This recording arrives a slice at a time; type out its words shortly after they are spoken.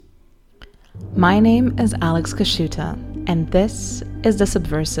My name is Alex Kashuta, and this is the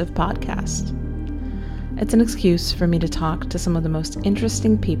Subversive Podcast. It's an excuse for me to talk to some of the most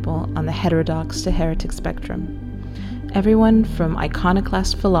interesting people on the heterodox to heretic spectrum. Everyone from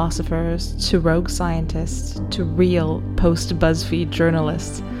iconoclast philosophers to rogue scientists to real post-BuzzFeed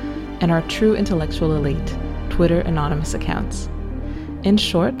journalists and our true intellectual elite, Twitter anonymous accounts. In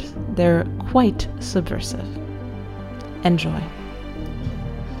short, they're quite subversive. Enjoy.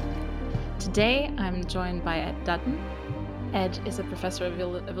 Today, I'm joined by Ed Dutton. Ed is a professor of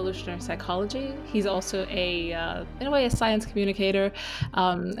evolutionary psychology. He's also in a way, a science communicator,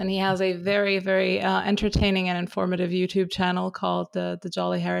 and he has a very, very entertaining and informative YouTube channel called The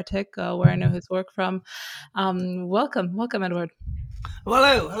Jolly Heretic, where I know his work from. Welcome, Edward.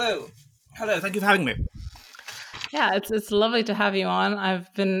 Well, hello. Thank you for having me. Yeah, it's lovely to have you on.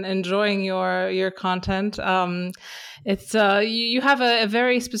 I've been enjoying your content. It's you have a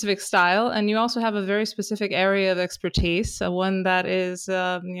very specific style, and you also have a very specific area of expertise. One that is,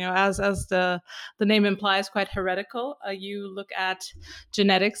 as the name implies, quite heretical. You look at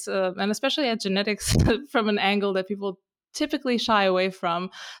genetics, and especially at genetics from an angle that people typically shy away from.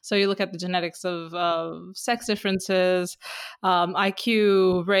 So you look at the genetics of sex differences,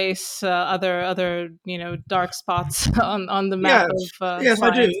 IQ, race, other dark spots on the map of Yes,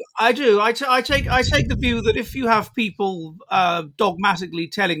 science. I do. I take the view that if you have people dogmatically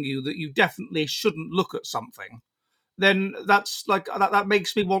telling you that you definitely shouldn't look at something, then that's like that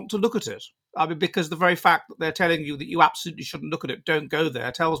makes me want to look at it. I mean, because the very fact that they're telling you that you absolutely shouldn't look at it, don't go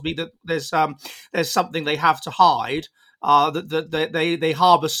there, tells me that there's something they have to hide, that they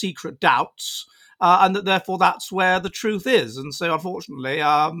harbour secret doubts, and that therefore that's where the truth is. And so, unfortunately,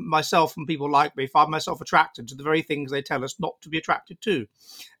 myself and people like me find myself attracted to the very things they tell us not to be attracted to,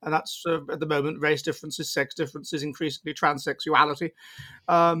 and that's at the moment race differences, sex differences, increasingly transsexuality,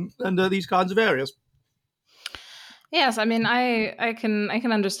 and these kinds of areas. Yes, I mean, I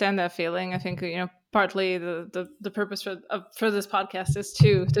can understand that feeling. I think partly the purpose for this podcast is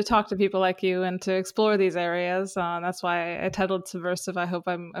to talk to people like you and to explore these areas. That's why I titled Subversive. I hope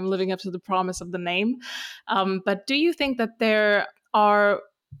I'm living up to the promise of the name. But do you think that there are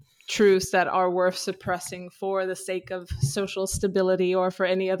truths that are worth suppressing for the sake of social stability or for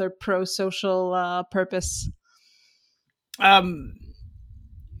any other pro-social purpose?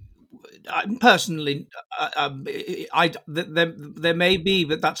 Personally, there may be,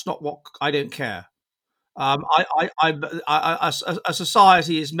 but that's not what I don't care. A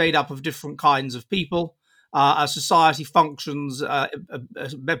society is made up of different kinds of people. A society functions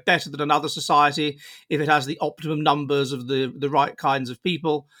better than another society if it has the optimum numbers of the right kinds of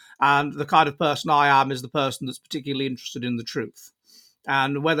people. And the kind of person I am is the person that's particularly interested in the truth.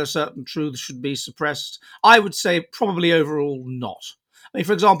 And whether certain truths should be suppressed, I would say probably overall not. I mean,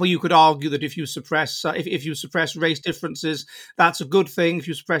 for example, you could argue that if you suppress if you suppress race differences, that's a good thing. If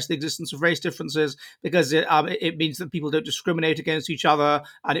you suppress the existence of race differences, because it means that people don't discriminate against each other,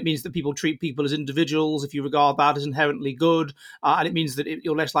 and it means that people treat people as individuals. If you regard that as inherently good, and it means that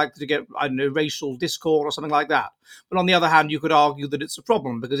you're less likely to get, I don't know, racial discord or something like that. But on the other hand, you could argue that it's a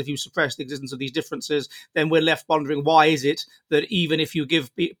problem, because if you suppress the existence of these differences, then we're left wondering, why is it that even if you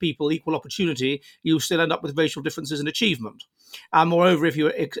give people equal opportunity, you still end up with racial differences in achievement? And moreover, if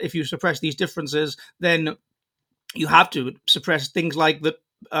you suppress these differences, then you have to suppress things like that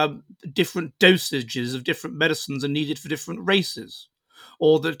different dosages of different medicines are needed for different races,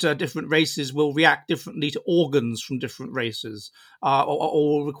 or that different races will react differently to organs from different races,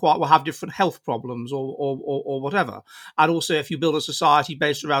 or will have different health problems, or whatever. And also, if you build a society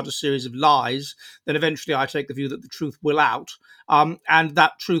based around a series of lies, then eventually I take the view that the truth will out, and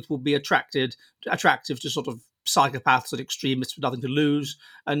that truth will be attractive to sort of psychopaths and extremists with nothing to lose,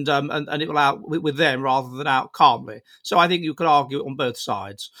 and it will out with them rather than out calmly. So I think you could argue it on both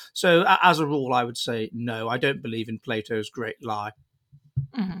sides. So as a rule, I would say no, I don't believe in Plato's great lie.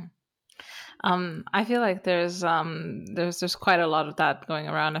 Mm-hmm. I feel like there's quite a lot of that going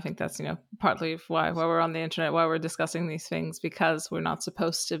around. I think that's partly why we're on the internet, why we're discussing these things, because we're not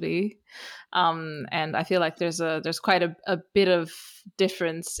supposed to be. And I feel like there's quite a bit of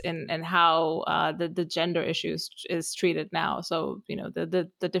difference in how the gender issues is treated now. So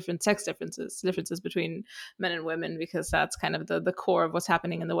the different sex differences between men and women, because that's kind of the core of what's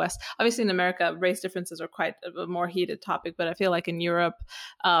happening in the West. Obviously, in America, race differences are quite a more heated topic, but I feel like in Europe,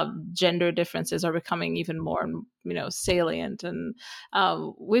 gender differences are becoming even more salient, and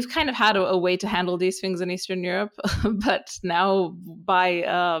we've kind of had a way to handle these things in Eastern Europe, but now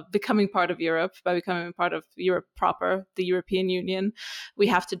by becoming part of Europe, by becoming part of Europe proper, the European Union, we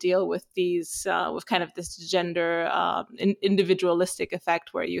have to deal with these with kind of this gender individualistic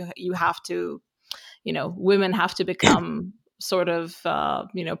effect where you have to women have to become sort of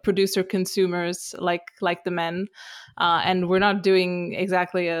producer consumers like the men, and we're not doing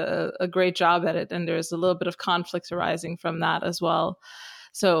exactly a great job at it, and there's a little bit of conflict arising from that as well.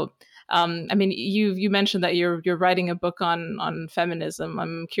 So I mean, you mentioned that you're writing a book on feminism.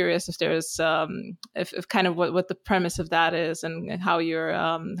 I'm curious if there's if kind of what the premise of that is, and how you're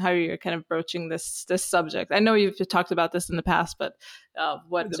kind of broaching this subject. I know you've talked about this in the past, but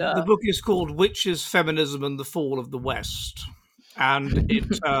what the book is called Witches, Feminism, and the Fall of the West, and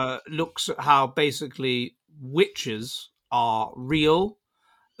it looks at how basically witches are real.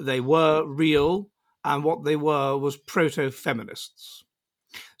 They were real, and what they were was proto-feminists.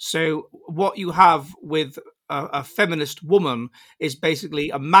 So what you have with a feminist woman is basically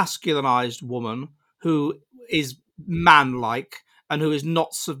a masculinized woman who is man-like and who is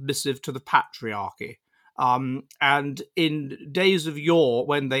not submissive to the patriarchy. And in days of yore,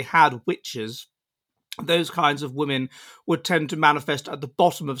 when they had witches, those kinds of women would tend to manifest at the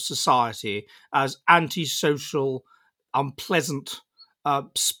bottom of society as antisocial, unpleasant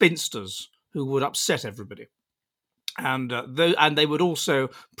spinsters who would upset everybody. And they would also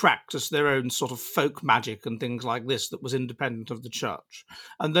practice their own sort of folk magic and things like this that was independent of the church.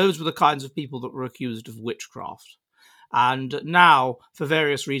 And those were the kinds of people that were accused of witchcraft. And now, for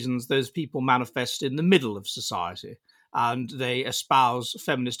various reasons, those people manifest in the middle of society, and they espouse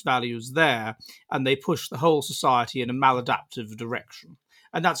feminist values there, and they push the whole society in a maladaptive direction.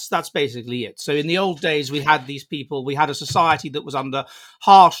 And that's basically it. So in the old days, we had these people, we had a society that was under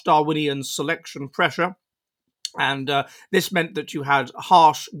harsh Darwinian selection pressure. And this meant that you had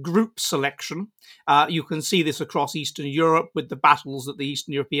harsh group selection. You can see this across Eastern Europe with the battles that the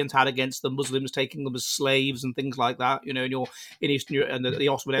Eastern Europeans had against the Muslims, taking them as slaves and things like that. In Eastern Europe and the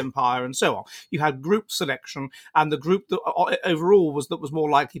Ottoman Empire and so on. You had group selection, and the group that overall was more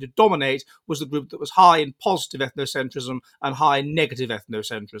likely to dominate was the group that was high in positive ethnocentrism and high in negative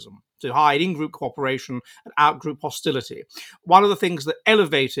ethnocentrism. So high in in-group cooperation and out-group hostility. One of the things that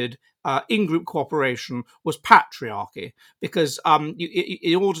elevated in-group cooperation was patriarchy, because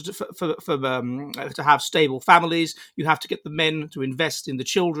in order to have stable families, you have to get the men to invest in the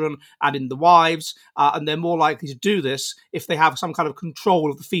children and in the wives, and they're more likely to do this if they have some kind of control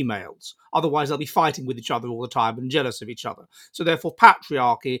of the females. Otherwise, they'll be fighting with each other all the time and jealous of each other. So therefore,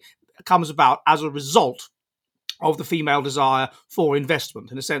 patriarchy comes about as a result of the female desire for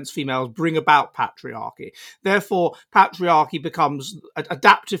investment. In a sense, females bring about patriarchy. Therefore, patriarchy becomes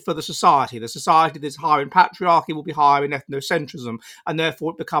adaptive for the society. The society that's higher in patriarchy will be higher in ethnocentrism, and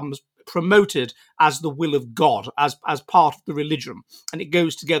therefore it becomes promoted as the will of God, as part of the religion, and it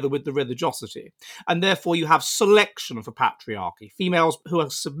goes together with the religiosity. And therefore you have selection for patriarchy. Females who are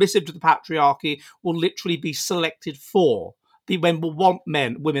submissive to the patriarchy will literally be selected for. Women will want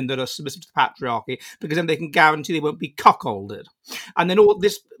women that are submissive to the patriarchy, because then they can guarantee they won't be cuckolded. And then all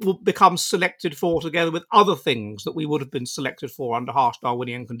this will become selected for together with other things that we would have been selected for under harsh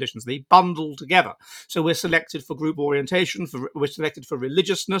Darwinian conditions. They bundle together. So we're selected for group orientation, we're selected for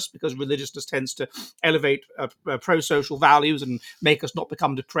religiousness, because religiousness tends to elevate pro-social values and make us not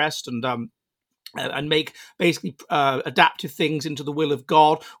become depressed and make basically adaptive things into the will of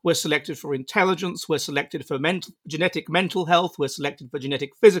God. We're selected for intelligence, we're selected for genetic mental health, we're selected for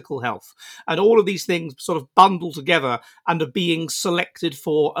genetic physical health. And all of these things sort of bundle together and are being selected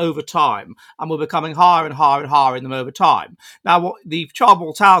for over time. And we're becoming higher and higher and higher in them over time. Now, what the child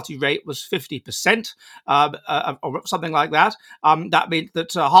mortality rate was 50%, or something like that. That means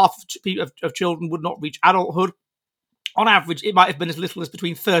that half of children would not reach adulthood. On average, it might have been as little as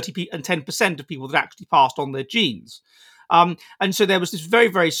between 30 and 10% of people that actually passed on their genes. And so there was this very,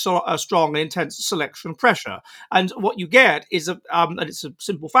 very strong and intense selection pressure. And what you get is, and it's a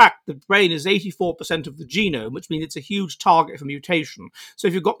simple fact, the brain is 84% of the genome, which means it's a huge target for mutation. So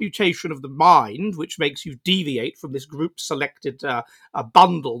if you've got mutation of the mind, which makes you deviate from this group selected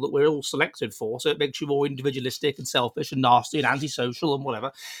bundle that we're all selected for, so it makes you more individualistic and selfish and nasty and antisocial and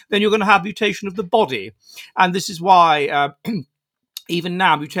whatever, then you're going to have mutation of the body. And this is why even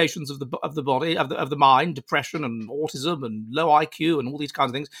now, mutations of the body, of the mind, depression and autism and low IQ and all these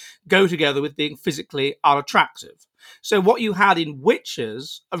kinds of things go together with being physically unattractive. So what you had in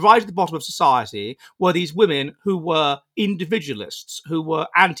witches, right at the bottom of society, were these women who were individualists, who were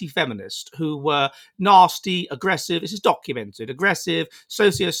anti-feminist, who were nasty, aggressive, this is documented, aggressive,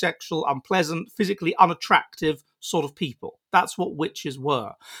 sociosexual, unpleasant, physically unattractive sort of people. That's what witches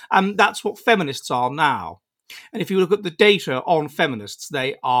were. And that's what feminists are now. And if you look at the data on feminists,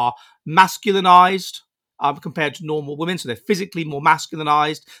 they are masculinized, compared to normal women. So they're physically more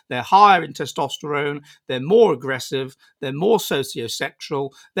masculinized, they're higher in testosterone, they're more aggressive, they're more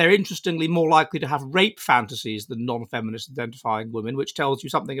sociosexual, they're interestingly more likely to have rape fantasies than non-feminist identifying women, which tells you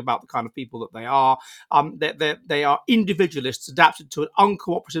something about the kind of people that they are. They are individualists adapted to an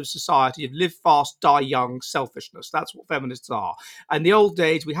uncooperative society of live fast, die young selfishness. That's what feminists are. In the old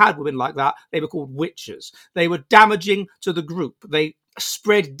days, we had women like that. They were called witches. They were damaging to the group. They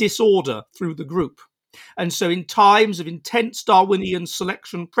spread disorder through the group. And so in times of intense Darwinian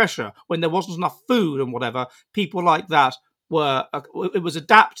selection pressure, when there wasn't enough food and whatever, people like that it was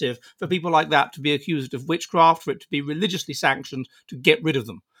adaptive for people like that to be accused of witchcraft, for it to be religiously sanctioned to get rid of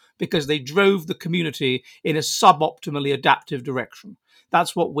them, because they drove the community in a suboptimally adaptive direction.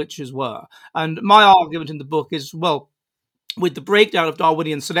 That's what witches were. And my argument in the book is, well, with the breakdown of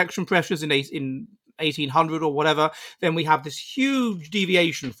Darwinian selection pressures in 1800 or whatever, then we have this huge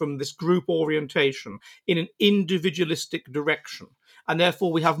deviation from this group orientation in an individualistic direction. And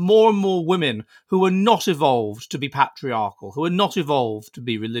therefore, we have more and more women who are not evolved to be patriarchal, who are not evolved to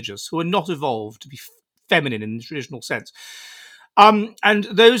be religious, who are not evolved to be feminine in the traditional sense. And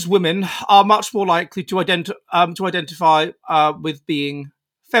those women are much more likely to identify with being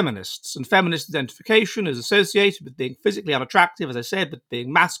feminists. And feminist identification is associated with being physically unattractive, as I said, with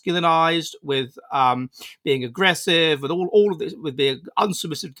being masculinized, with being aggressive, with all of this, with being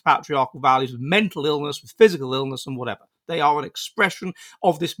unsubmissive to patriarchal values, with mental illness, with physical illness, and whatever. They are an expression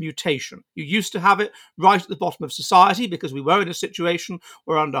of this mutation. You used to have it right at the bottom of society because we were in a situation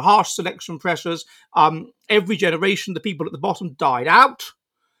where, under harsh selection pressures, every generation, the people at the bottom died out.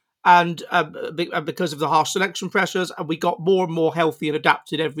 And because of the harsh selection pressures, and we got more and more healthy and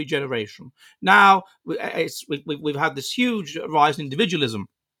adapted every generation. Now we've had this huge rise in individualism.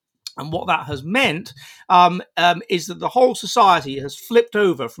 And what that has meant is that the whole society has flipped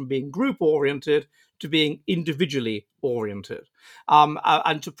over from being group-oriented to being individually oriented,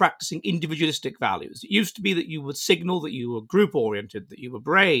 and to practicing individualistic values. It used to be that you would signal that you were group-oriented, that you were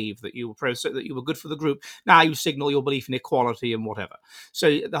brave, that you were good for the group. Now you signal your belief in equality and whatever.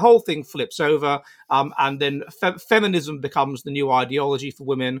 So the whole thing flips over, and then feminism becomes the new ideology for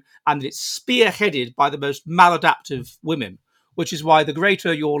women, and it's spearheaded by the most maladaptive women, which is why the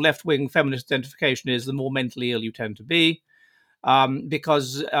greater your left-wing feminist identification is, the more mentally ill you tend to be.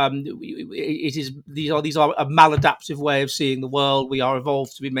 Because these are a maladaptive way of seeing the world. We are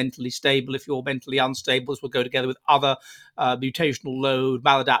evolved to be mentally stable. If you're mentally unstable, this will go together with other mutational load,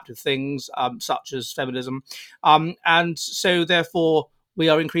 maladaptive things, such as feminism. And so therefore, we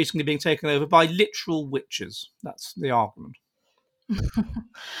are increasingly being taken over by literal witches. That's the argument.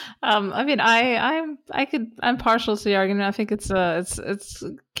 I mean, I'm partial to the argument. I think it's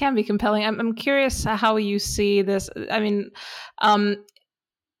can be compelling. I'm curious how you see this. I mean,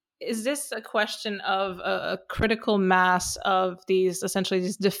 is this a question of a critical mass of these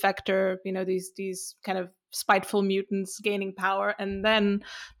defector, these kind of spiteful mutants gaining power, and then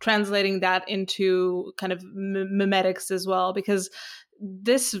translating that into kind of mimetics as well? Because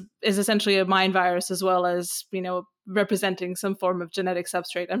this is essentially a mind virus as well as, representing some form of genetic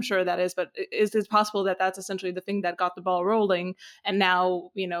substrate. I'm sure that is, but is it possible that that's essentially the thing that got the ball rolling? And now,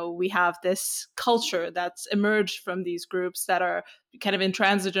 we have this culture that's emerged from these groups that are kind of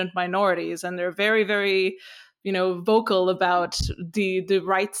intransigent minorities, and they're very, very, vocal about the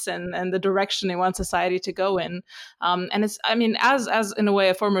rights and the direction they want society to go in. And it's, I mean, as in a way,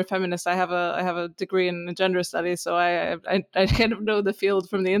 a former feminist, I have a degree in gender studies, so I kind of know the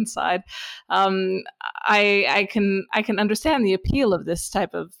field from the inside. I can understand the appeal of this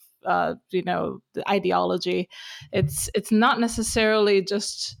type of the ideology. It's not necessarily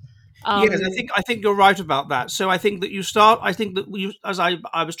just. Yes, I think you're right about that. So I think that you start. I think that as I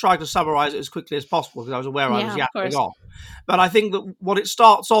was trying to summarize it as quickly as possible because I was aware I was yapping off. But I think that what it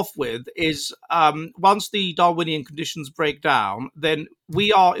starts off with is once the Darwinian conditions break down, then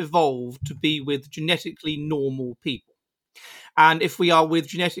we are evolved to be with genetically normal people, and if we are with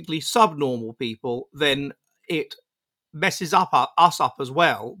genetically subnormal people, then it messes us up as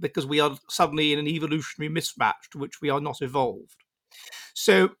well because we are suddenly in an evolutionary mismatch to which we are not evolved.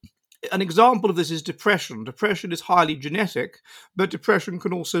 So an example of this is depression. Depression is highly genetic, but depression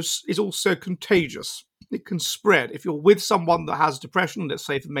is also contagious. It can spread. If you're with someone that has depression, let's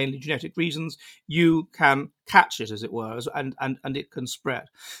say for mainly genetic reasons, you can catch it, as it were, and it can spread.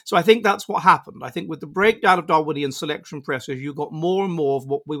 So I think that's what happened. I think with the breakdown of Darwinian selection pressures, you got more and more of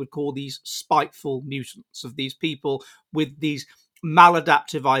what we would call these spiteful mutants, of these people with these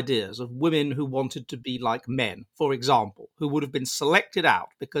maladaptive ideas of women who wanted to be like men, for example, who would have been selected out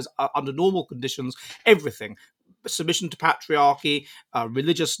because under normal conditions, everything, submission to patriarchy,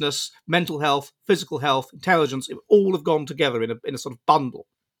 religiousness, mental health, physical health, intelligence, all have gone together in a sort of bundle.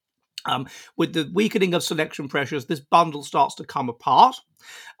 With the weakening of selection pressures, this bundle starts to come apart,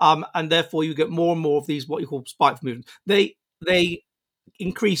 and therefore you get more and more of these what you call spiteful movements. They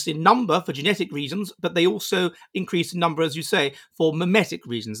increase in number for genetic reasons, but they also increase in number, as you say, for mimetic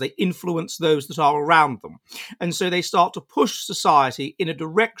reasons. They influence those that are around them. And so they start to push society in a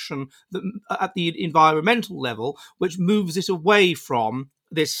direction that, at the environmental level, which moves it away from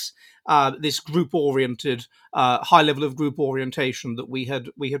this group-oriented, high level of group orientation that we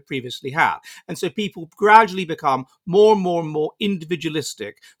had previously had. And so people gradually become more and more and more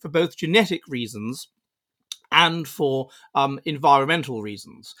individualistic for both genetic reasons and for environmental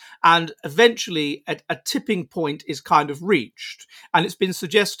reasons. And eventually a tipping point is kind of reached. And it's been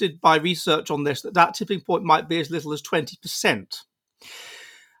suggested by research on this that tipping point might be as little as 20%.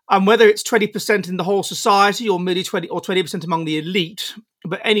 And whether it's 20% in the whole society or merely 20% among the elite,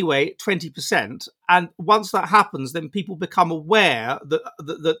 but anyway, 20%. And once that happens, then people become aware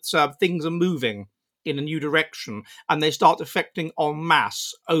that things are moving in a new direction, and they start affecting en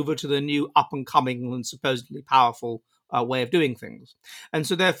masse over to the new up-and-coming and supposedly powerful way of doing things. And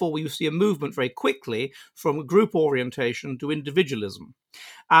so therefore we see a movement very quickly from group orientation to individualism.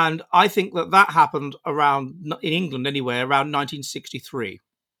 And I think that happened around, in England anyway, around 1963.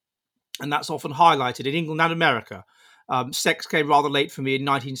 And that's often highlighted in England and America. Sex came rather late for me in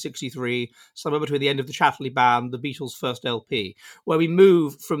 1963, somewhere between the end of the Chatterley Band, the Beatles' first LP, where we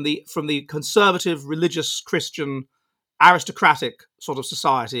move from the conservative, religious, Christian, aristocratic sort of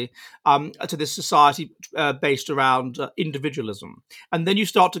society to this society based around individualism. And then you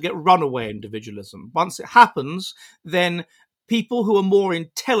start to get runaway individualism. Once it happens, then people who are more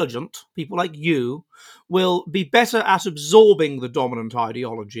intelligent, people like you, will be better at absorbing the dominant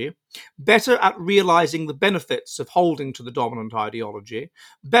ideology, better at realizing the benefits of holding to the dominant ideology,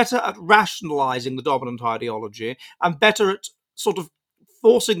 better at rationalizing the dominant ideology, and better at sort of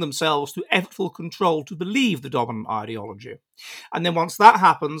forcing themselves to effortful control to believe the dominant ideology. And then once that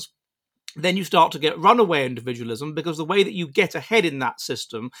happens, then you start to get runaway individualism, because the way that you get ahead in that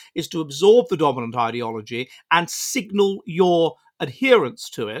system is to absorb the dominant ideology and signal your adherence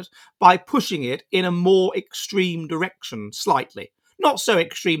to it by pushing it in a more extreme direction slightly. Not so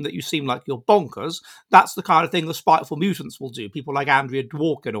extreme that you seem like you're bonkers. That's the kind of thing the spiteful mutants will do. People like Andrea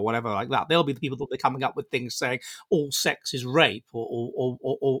Dworkin or whatever like that. They'll be the people that will be coming up with things saying all sex is rape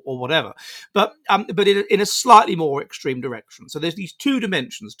or whatever. But in a slightly more extreme direction. So there's these two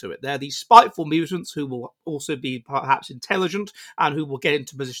dimensions to it. There are these spiteful mutants who will also be perhaps intelligent and who will get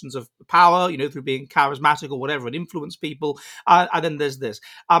into positions of power, through being charismatic or whatever, and influence people. And then there's this.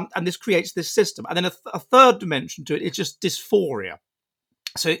 And this creates this system. And then a third dimension to it is just dysphoria.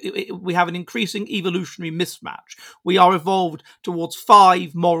 So we have an increasing evolutionary mismatch. We are evolved towards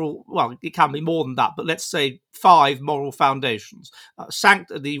five moral, well, it can be more than that, but let's say five moral foundations.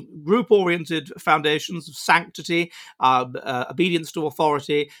 The group-oriented foundations of sanctity, obedience to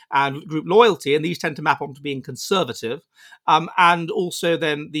authority, and group loyalty, and these tend to map onto being conservative, and also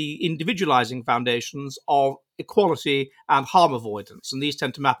then the individualizing foundations of equality and harm avoidance, and these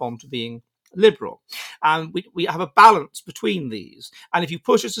tend to map onto being liberal. And we have a balance between these. And if you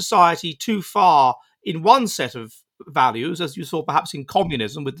push a society too far in one set of values, as you saw perhaps in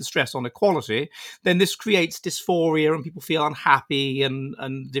communism with the stress on equality, then this creates dysphoria and people feel unhappy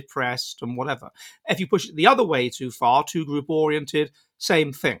and depressed and whatever. If you push it the other way too far, too group oriented,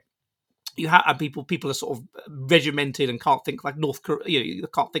 same thing. You have people are sort of regimented and can't think like North Korea,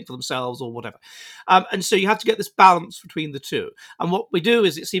 can't think for themselves or whatever. And so you have to get this balance between the two. And what we do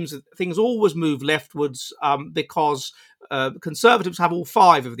is, it seems that things always move leftwards because conservatives have all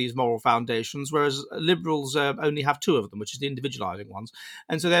five of these moral foundations, whereas liberals only have two of them, which is the individualizing ones.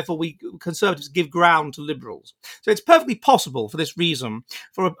 And so therefore conservatives give ground to liberals. So it's perfectly possible for this reason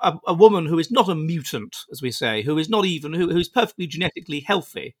for a woman who is not a mutant, as we say, who is not even, who's perfectly genetically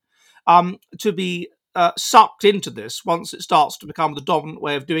healthy, to be sucked into this once it starts to become the dominant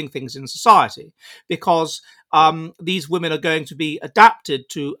way of doing things in society, because these women are going to be adapted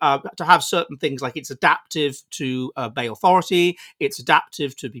to have certain things, like it's adaptive to obey authority, it's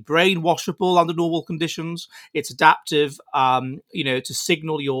adaptive to be brainwashable under normal conditions, it's adaptive to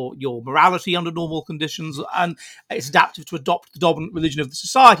signal your morality under normal conditions, and it's adaptive to adopt the dominant religion of the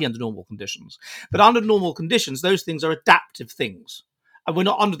society under normal conditions. But under normal conditions, those things are adaptive things. And we're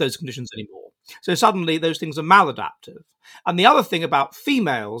not under those conditions anymore. So suddenly those things are maladaptive. And the other thing about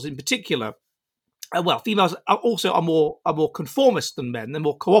females in particular well, females are more conformist than men. They're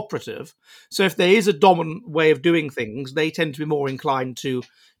more cooperative. So if there is a dominant way of doing things, they tend to be more inclined to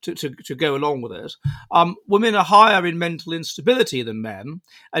go along with it. Women are higher in mental instability than men,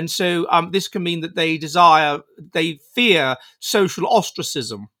 and so this can mean that they fear social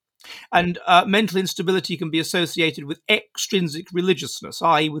ostracism. And mental instability can be associated with extrinsic religiousness,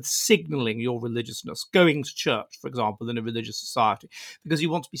 i.e., with signaling your religiousness, going to church, for example, in a religious society, because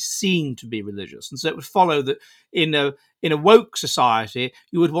you want to be seen to be religious. And so it would follow that in a woke society,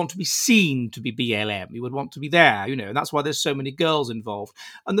 you would want to be seen to be BLM. You would want to be there, and that's why there's so many girls involved.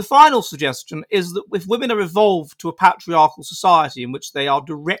 And the final suggestion is that if women are evolved to a patriarchal society in which they are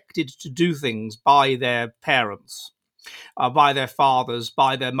directed to do things by their parents, by their fathers,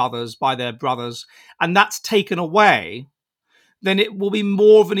 by their mothers, by their brothers, and that's taken away, then it will be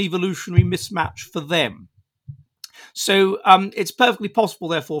more of an evolutionary mismatch for them. So it's perfectly possible,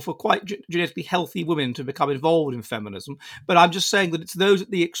 therefore, for quite genetically healthy women to become involved in feminism. But I'm just saying that it's those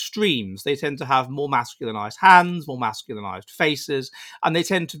at the extremes. They tend to have more masculinized hands, more masculinized faces, and they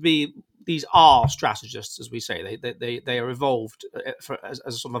tend to be these are strategists, as we say. They are evolved as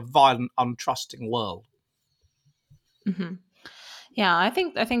a sort of a violent, untrusting world. Mm-hmm. Yeah, I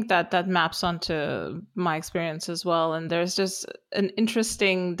think that maps onto my experience as well. And there's just an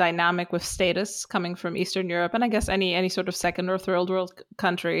interesting dynamic with status coming from Eastern Europe, and I guess any sort of second or third world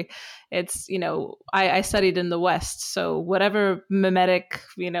country. It's I studied in the West, so whatever mimetic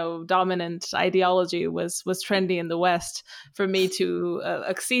dominant ideology was trendy in the West, for me to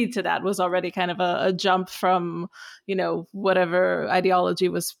accede to that was already kind of a jump from whatever ideology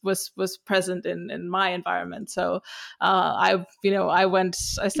was present in my environment. So I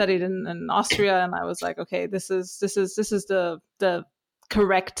studied in Austria, and I was like, okay, this is the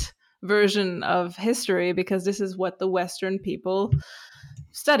correct version of history, because this is what the Western people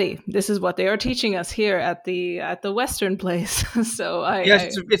study. This is what they are teaching us here at the Western place. So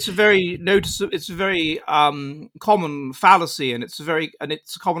Yes, it's a very noticeable. It's a very common fallacy, and it's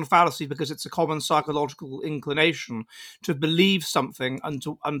a common fallacy because it's a common psychological inclination to believe something and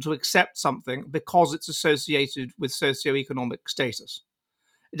to accept something because it's associated with socioeconomic status.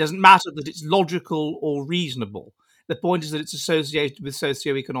 It doesn't matter that it's logical or reasonable. The point is that it's associated with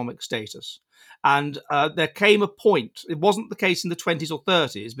socioeconomic status. And there came a point, it wasn't the case in the 20s or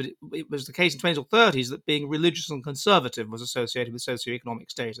 30s, but it was the case in the 20s or 30s that being religious and conservative was associated with socioeconomic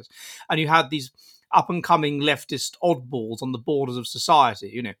status. And you had these up and coming leftist oddballs on the borders of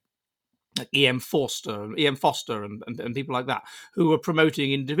society, like E.M. Forster and people like that, who were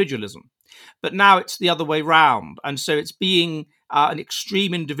promoting individualism. But now it's the other way round. And so it's being an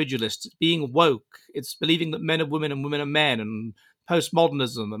extreme individualist, it's being woke, it's believing that men are women and women are men, and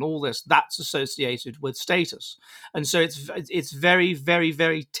postmodernism and all this, that's associated with status. And so it's very, very,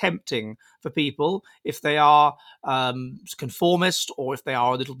 very tempting for people, if they are conformist or if they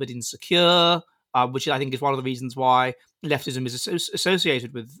are a little bit insecure, which I think is one of the reasons why leftism is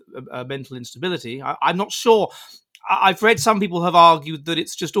associated with mental instability. I'm not sure. I've read some people have argued that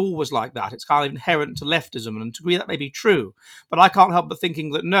it's just always like that. It's kind of inherent to leftism, and to agree that may be true. But I can't help but thinking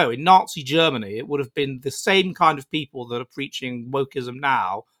that no, in Nazi Germany, it would have been the same kind of people that are preaching wokeism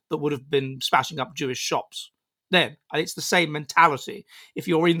now that would have been smashing up Jewish shops then. And it's the same mentality. If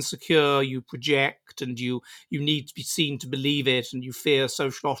you're insecure, you project, and you need to be seen to believe it, and you fear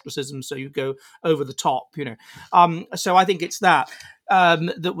social ostracism, so you go over the top. So I think it's that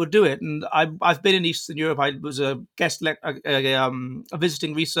would do it. And I've been in Eastern Europe. I was a a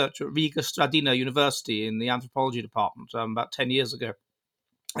visiting researcher at Riga Stradina University in the anthropology department about 10 years ago.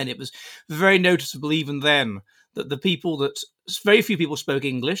 And it was very noticeable even then that very few people spoke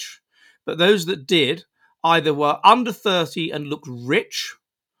English, but those that did either were under 30 and looked rich,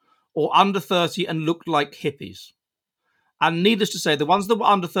 or under 30 and looked like hippies. And needless to say, the ones that were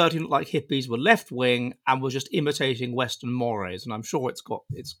under 30 and looked like hippies were left wing and were just imitating Western mores. And I'm sure it's got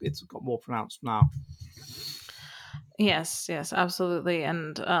more pronounced now. Yes, absolutely.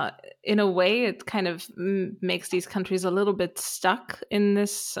 And in a way, it kind of makes these countries a little bit stuck in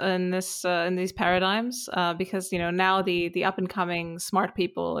these paradigms, because now the up and coming smart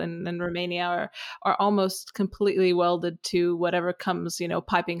people in Romania are almost completely welded to whatever comes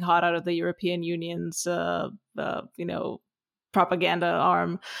piping hot out of the European Union's propaganda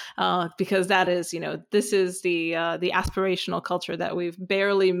arm, because that is this is the aspirational culture that we've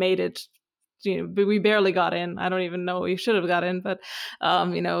barely made it. We barely got in. I don't even know we should have got in, but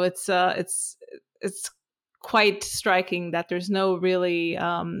it's quite striking that there's no really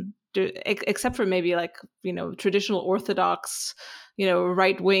except for maybe like traditional Orthodox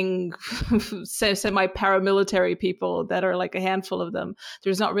right wing, semi paramilitary people that are like a handful of them.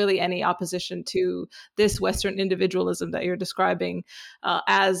 There's not really any opposition to this Western individualism that you're describing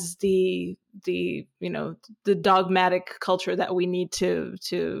as the dogmatic culture that we need to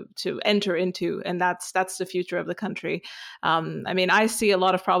enter into, and that's the future of the country. I mean, I see a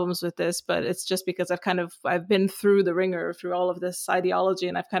lot of problems with this, but it's just because I've been through the ringer through all of this ideology,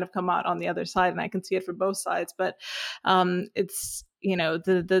 and I've kind of come out on the other side, and I can see it from both sides. But it's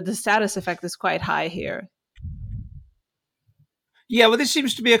the status effect is quite high here. Yeah, well, this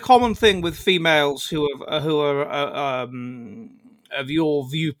seems to be a common thing with females who are of your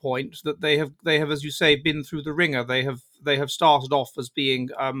viewpoint, that they have, as you say, been through the ringer. They have started off as being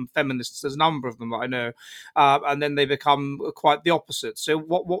feminists. There's a number of them that I know, and then they become quite the opposite. So,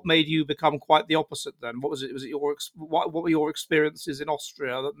 what made you become quite the opposite then? What was it? Was it what were your experiences in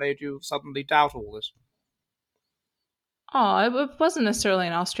Austria that made you suddenly doubt all this? Oh, it wasn't necessarily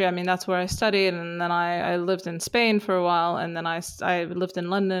in Austria. I mean, that's where I studied, and then I lived in Spain for a while, and then I lived in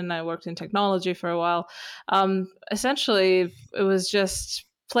London. I worked in technology for a while. Essentially, it was just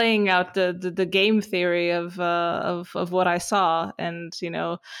playing out the game theory of what I saw, and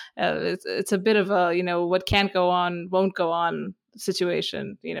it's a bit of a what can't go on won't go on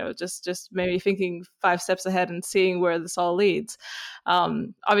situation. Just maybe thinking 5 steps ahead and seeing where this all leads.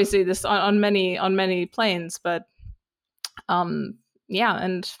 Obviously, this on many planes, but yeah,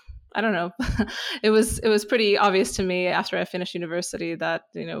 and I don't know. It was pretty obvious to me after I finished university that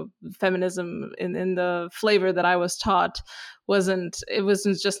feminism in the flavor that I was taught wasn't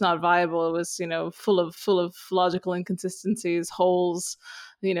just not viable. It was full of logical inconsistencies, holes,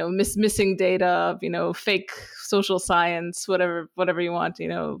 missing data, fake social science, whatever you want.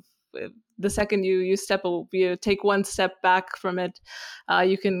 The second you take one step back from it,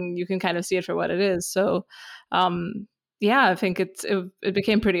 you can kind of see it for what it is. So yeah, I think it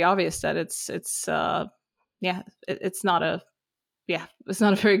became pretty obvious that yeah, it's not a it's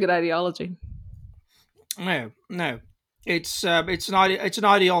not a very good ideology. No, no. It's an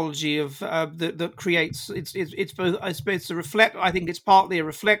ideology of that creates it's both it's a reflect. I think it's partly a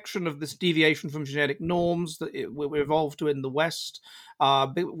reflection of this deviation from genetic norms that we're evolved to in the West,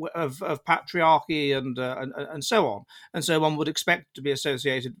 of patriarchy and so on. And so one would expect to be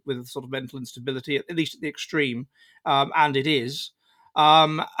associated with sort of mental instability, at least at the extreme, and it is.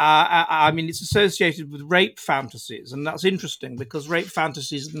 I mean, it's associated with rape fantasies, and that's interesting because rape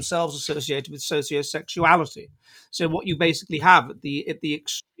fantasies are themselves associated with sociosexuality. So what you basically have at the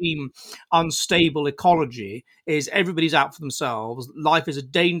extreme unstable ecology is everybody's out for themselves. Life is a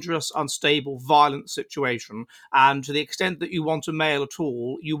dangerous, unstable, violent situation, and to the extent that you want a male at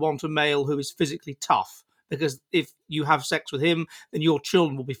all, you want a male who is physically tough. Because if you have sex with him, then your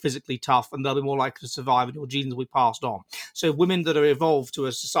children will be physically tough and they'll be more likely to survive and your genes will be passed on. So women that are evolved to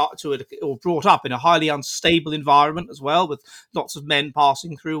a society or brought up in a highly unstable environment as well, with lots of men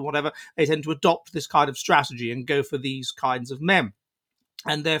passing through, whatever, they tend to adopt this kind of strategy and go for these kinds of men.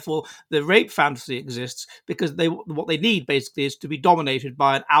 And therefore, the rape fantasy exists because what they need basically is to be dominated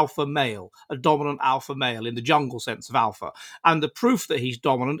by an alpha male, a dominant alpha male in the jungle sense of alpha. And the proof that he's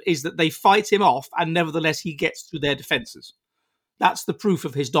dominant is that they fight him off, and nevertheless he gets through their defenses. That's the proof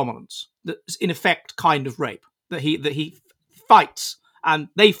of his dominance. That's in effect kind of rape. That he fights and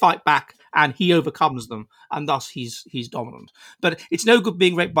they fight back and he overcomes them, and thus he's dominant. But it's no good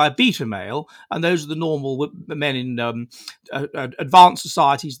being raped by a beta male, and those are the normal men in advanced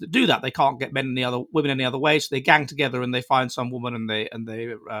societies that do that. They can't get women any other way, so they gang together and they find some woman and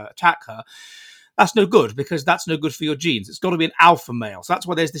they attack her. That's no good because that's no good for your genes. It's got to be an alpha male. So that's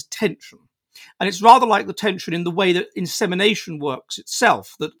why there's this tension. And it's rather like the tension in the way that insemination works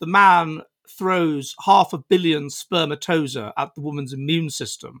itself, that the man throws 500 million spermatozoa at the woman's immune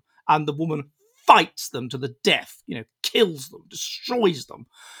system, and the woman fights them to the death, kills them, destroys them.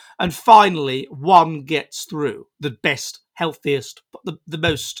 And finally, one gets through, the best, healthiest, the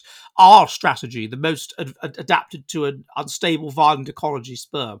most, our strategy, the most adapted to an unstable, violent ecology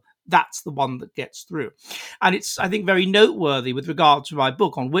sperm. That's the one that gets through. And it's, I think, very noteworthy with regard to my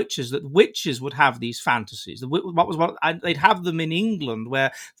book on witches that witches would have these fantasies. They'd have them in England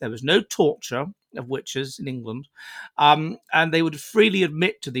where there was no torture of witches in England. And they would freely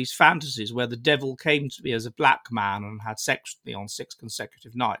admit to these fantasies where the devil came to me as a black man and had sex with me on 6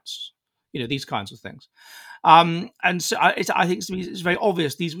 consecutive nights. These kinds of things. And so I think it's very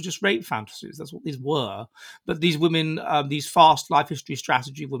obvious these were just rape fantasies. That's what these were. But these women, these fast life history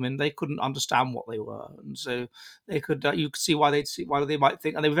strategy women, they couldn't understand what they were, and so they could. You could see why they might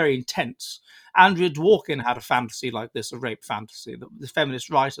think, and they were very intense. Andrea Dworkin had a fantasy like this, a rape fantasy. The feminist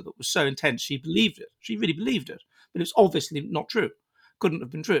writer that was so intense, she believed it. She really believed it, but it was obviously not true. couldn't have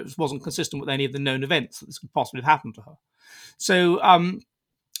been true. It wasn't consistent with any of the known events that this could possibly have happened to her. So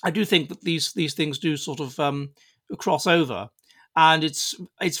I do think that these things do sort of cross over, and it's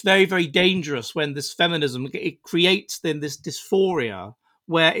very, very dangerous when this feminism, it creates then this dysphoria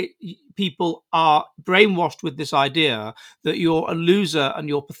where people are brainwashed with this idea that you're a loser and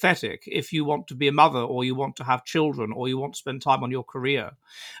you're pathetic if you want to be a mother, or you want to have children, or you want to spend time on your career.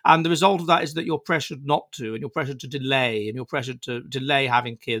 And the result of that is that you're pressured not to, and you're pressured to delay, and you're pressured to delay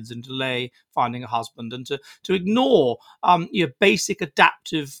having kids and delay finding a husband, and to ignore your basic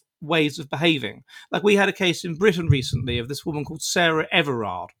adaptive ways of behaving. Like, we had a case in Britain recently of this woman called Sarah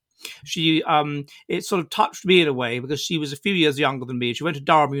Everard. She it sort of touched me in a way because she was a few years younger than me. She went to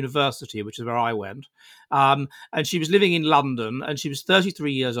Durham University, which is where I went, and she was living in London, and she was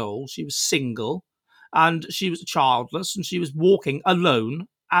 33 years old. She was single, and she was childless, and she was walking alone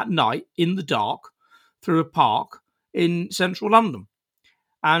at night in the dark through a park in central London,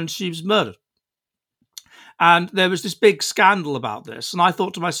 and she was murdered. And there was this big scandal about this. And I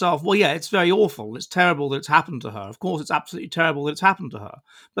thought to myself, well, yeah, it's very awful. It's terrible that it's happened to her. Of course, it's absolutely terrible that it's happened to her.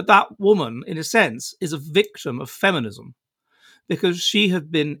 But that woman, in a sense, is a victim of feminism, because she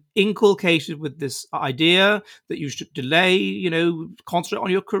had been inculcated with this idea that you should delay, concentrate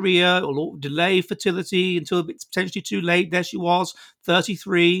on your career, or delay fertility until it's potentially too late. There she was,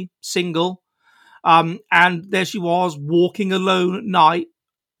 33, single. And there she was, walking alone at night.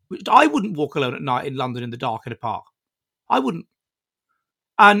 I wouldn't walk alone at night in London in the dark in a park. I wouldn't.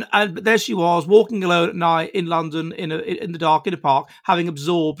 But there she was, walking alone at night in London in the dark in a park, having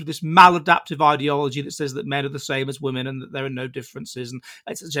absorbed this maladaptive ideology that says that men are the same as women and that there are no differences, and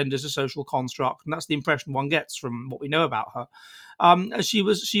gender is a social construct, and that's the impression one gets from what we know about her. She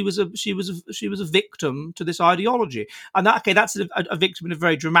was a victim to this ideology, and that's a victim in a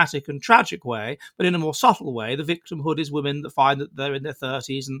very dramatic and tragic way. But in a more subtle way, the victimhood is women that find that they're in their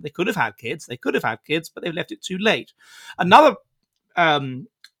 30s and they could have had kids, but they've left it too late. Another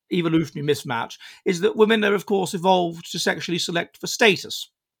evolutionary mismatch is that women are, of course, evolved to sexually select for status.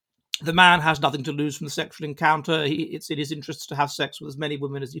 The man has nothing to lose from the sexual encounter. It's in his interests to have sex with as many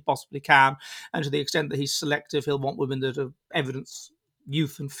women as he possibly can, and to the extent that he's selective, he'll want women that are evidence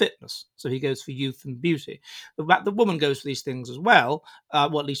youth and fitness. So he goes for youth and beauty. The woman goes for these things as well,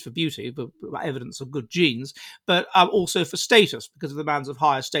 at least for beauty, but evidence of good genes, but also for status, because if the man's of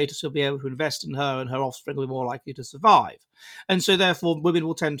higher status, he'll be able to invest in her, and her offspring will be more likely to survive. And so therefore women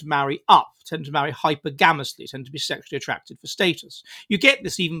will tend to marry up, tend to marry hypergamously, tend to be sexually attracted for status. You get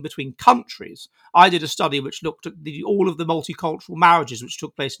this even between countries. I did a study which looked at all of the multicultural marriages which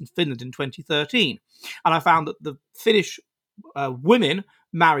took place in Finland in 2013, and I found that the Finnish women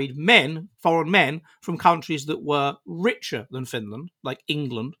married foreign men from countries that were richer than Finland, like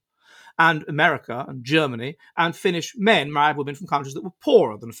England and America and Germany, and Finnish men married women from countries that were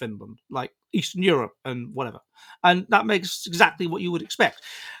poorer than Finland, like Eastern Europe and whatever. And that makes exactly what you would expect.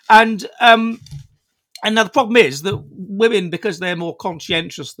 And now the problem is that women, because they're more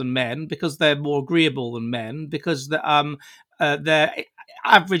conscientious than men, because they're more agreeable than men, because their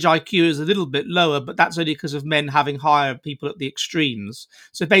average IQ is a little bit lower, but that's only because of men having higher people at the extremes.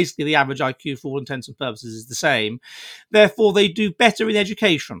 So basically the average IQ for all intents and purposes is the same. Therefore, they do better in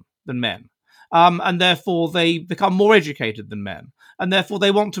education than men. And therefore they become more educated than men. And therefore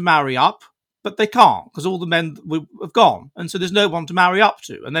they want to marry up, but they can't, because all the men have gone. And so there's no one to marry up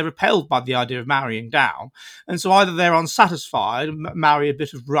to. And they're repelled by the idea of marrying down. And so either they're unsatisfied and marry a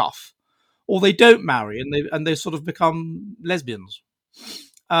bit of rough, or they don't marry and they sort of become lesbians.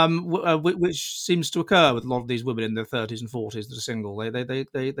 Which seems to occur with a lot of these women in their 30s and 40s that are single.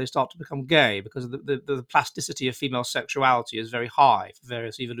 They start to become gay because the plasticity of female sexuality is very high for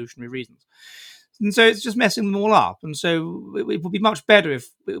various evolutionary reasons. And so it's just messing them all up. And so it would be much better if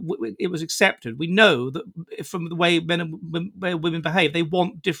it was accepted. We know that from the way women behave, they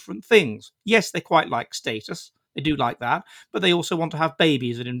want different things. Yes, they quite like status. They do like that, but they also want to have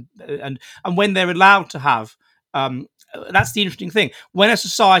babies, and when they're allowed to have. That's the interesting thing. When a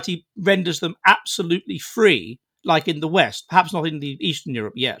society renders them absolutely free, like in the West, perhaps not in the Eastern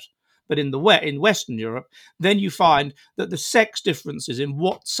Europe yet, but in Western Europe, then you find that the sex differences in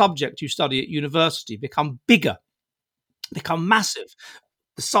what subject you study at university become bigger, become massive.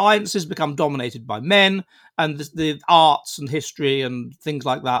 The sciences become dominated by men, and the arts and history and things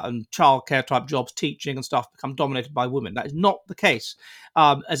like that, and childcare type jobs, teaching and stuff, become dominated by women. That is not the case,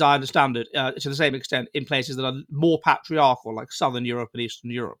 as I understand it, to the same extent in places that are more patriarchal, like Southern Europe and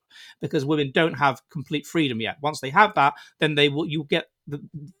Eastern Europe, because women don't have complete freedom yet. Once they have that, then you get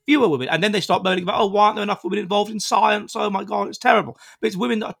fewer women, and then they start moaning about, oh, why aren't there enough women involved in science? Oh my God, it's terrible. But it's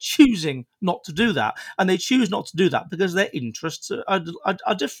women that are choosing not to do that, and they choose not to do that because their interests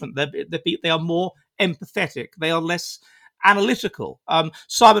are different. They are more empathetic. They are less analytical.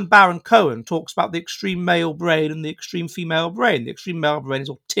 Simon Baron-Cohen talks about the extreme male brain and the extreme female brain. The extreme male brain is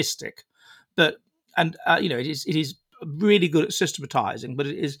autistic, but it is really good at systematizing, but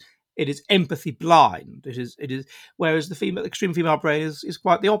it is empathy blind. It is whereas the extreme female brain is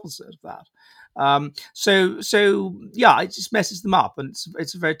quite the opposite of that. So yeah, it just messes them up, and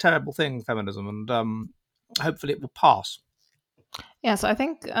it's a very terrible thing, feminism, and hopefully it will pass. Yeah, so I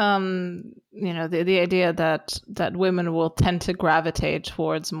think the idea that women will tend to gravitate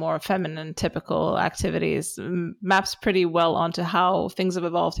towards more feminine typical activities maps pretty well onto how things have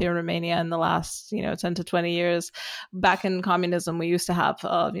evolved here in Romania in the last 10 to 20 years. Back in communism, we used to have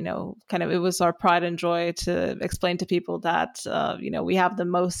kind of, it was our pride and joy to explain to people that we have the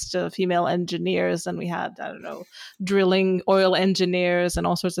most female engineers, and we had, I don't know, drilling oil engineers and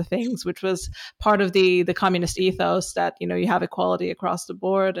all sorts of things, which was part of the communist ethos that you have equality across the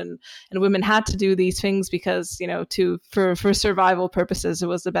board, and women had to do these things because for survival purposes it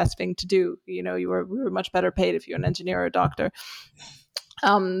was the best thing to do. We were much better paid if you're an engineer or a doctor.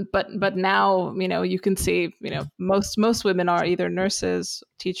 But now you can see most women are either nurses,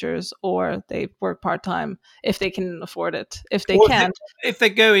 teachers, or they work part-time if they can afford it. If they can't, if they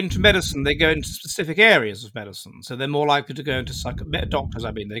go into medicine, they go into specific areas of medicine, so they're more likely to go into doctors.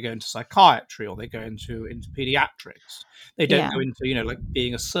 I mean, they go into psychiatry, or they go into pediatrics. They don't go into like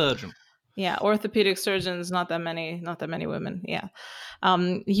being a surgeon. Yeah, orthopedic surgeons, not that many women. Yeah.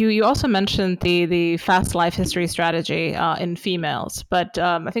 You also mentioned the fast life history strategy in females, but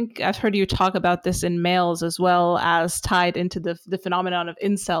I think I've heard you talk about this in males as well, as tied into the phenomenon of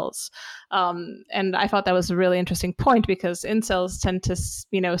incels. And I thought that was a really interesting point, because incels tend to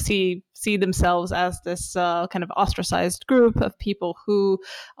see themselves as this kind of ostracized group of people who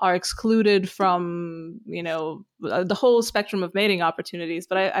are excluded from the whole spectrum of mating opportunities.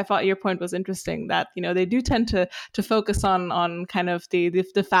 But I thought your point was interesting, that they do tend to focus on kind of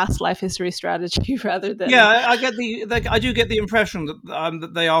the fast life history strategy rather than I do get the impression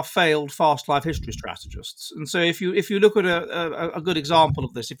that they are failed fast life history strategists. And so if you look at a good example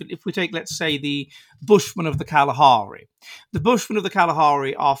of this, if we take, let's say, the Bushmen of the Kalahari. The Bushmen of the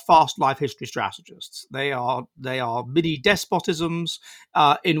Kalahari are fast life history strategists. They are mini despotisms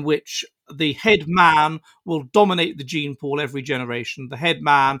in which the head man will dominate the gene pool every generation. The head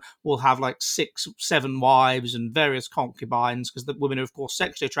man will have like 6, 7 wives and various concubines, because the women are, of course,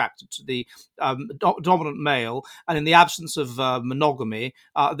 sexually attracted to the dominant male. And in the absence of monogamy,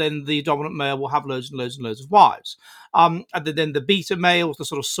 then the dominant male will have loads and loads and loads of wives. And then the beta males, the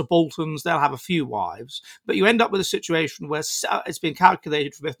sort of subalterns, they'll have a few wives. But you end up with a situation where it's been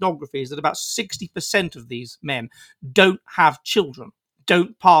calculated from ethnographies that about 60% of these men don't have children,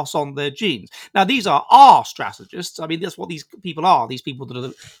 don't pass on their genes. Now, these are our strategists. I mean, that's what these people are. These people that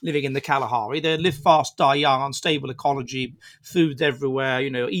are living in the Kalahari, they live fast, die young, unstable ecology, food everywhere,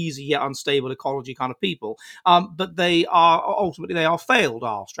 easy yet unstable ecology kind of people. But they are failed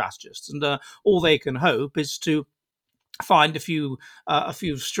our strategists, and all they can hope is to find a few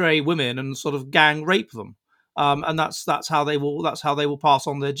stray women and sort of gang rape them. And that's how they will pass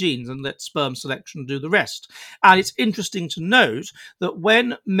on their genes, and let sperm selection do the rest. And it's interesting to note that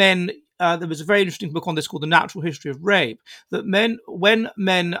when men, there was a very interesting book on this called The Natural History of Rape, that when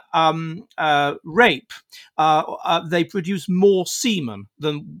men rape, they produce more semen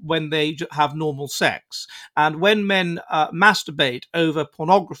than when they have normal sex. And when men masturbate over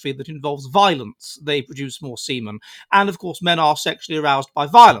pornography that involves violence, they produce more semen. And of course, men are sexually aroused by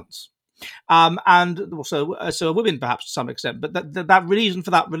violence. And also so women, perhaps to some extent, but that reason for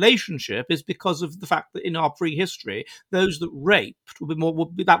that relationship is because of the fact that in our prehistory, those that raped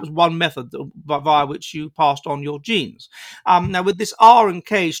that was one method via which you passed on your genes. Now, with this R and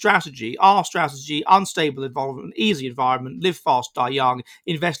K strategy, unstable environment, easy environment, live fast, die young,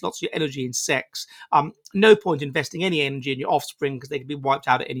 invest lots of your energy in sex. No point investing any energy in your offspring, because they can be wiped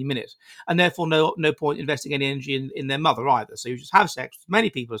out at any minute, and therefore no point investing any energy in their mother either. So you just have sex with as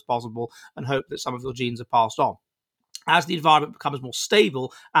many people as possible and hope that some of your genes are passed on. As the environment becomes more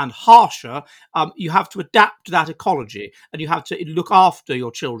stable and harsher, you have to adapt to that ecology, and you have to look after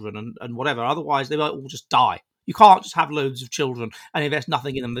your children and whatever. Otherwise, they might all just die You can't just have loads of children and invest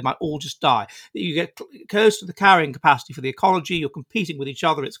nothing in them. They might all just die. You get close to the carrying capacity for the ecology. You're competing with each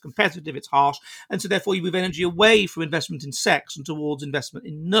other. It's competitive. It's harsh. And so therefore you move energy away from investment in sex and towards investment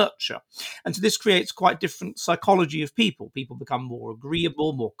in nurture. And so this creates quite different psychology of people. People become more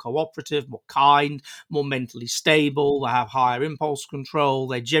agreeable, more cooperative, more kind, more mentally stable. They have higher impulse control.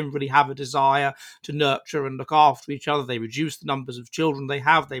 They generally have a desire to nurture and look after each other. They reduce the numbers of children they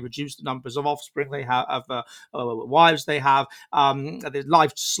have. They reduce the numbers of offspring they have, wives they have. Their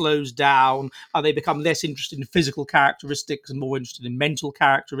life slows down. They become less interested in physical characteristics and more interested in mental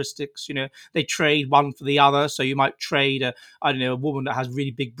characteristics. They trade one for the other. So you might trade a woman that has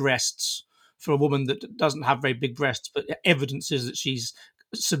really big breasts for a woman that doesn't have very big breasts, but evidences that she's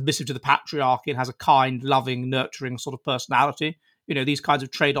submissive to the patriarchy and has a kind, loving, nurturing sort of personality. These kinds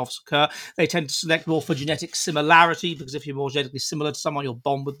of trade-offs occur. They tend to select more for genetic similarity, because if you're more genetically similar to someone, you'll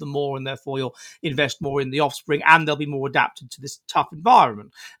bond with them more, and therefore you'll invest more in the offspring, and they'll be more adapted to this tough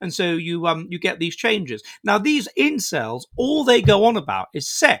environment. And so you get these changes. Now, these incels, all they go on about is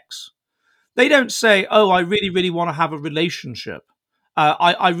sex. They don't say, "Oh, I really, really want to have a relationship.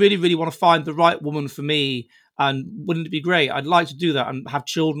 I really, really want to find the right woman for me. And wouldn't it be great? I'd like to do that and have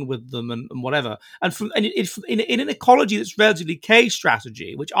children with them and whatever." And in an ecology that's relatively K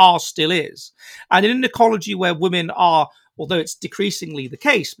strategy, which ours still is, and in an ecology where women are, although it's decreasingly the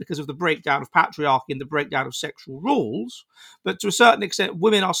case because of the breakdown of patriarchy and the breakdown of sexual rules, but to a certain extent,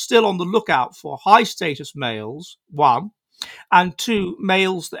 women are still on the lookout for high status males, one, and two,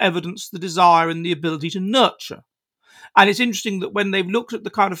 males that evidence the desire and the ability to nurture. And it's interesting that when they've looked at the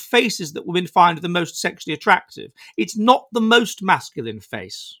kind of faces that women find the most sexually attractive, it's not the most masculine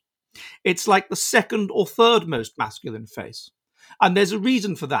face. It's like the second or third most masculine face. And there's a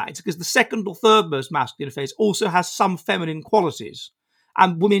reason for that. It's because the second or third most masculine face also has some feminine qualities.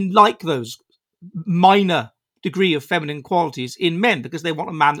 And women like those minor degree of feminine qualities in men because they want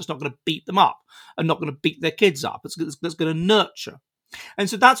a man that's not going to beat them up and not going to beat their kids up. That's going to nurture. And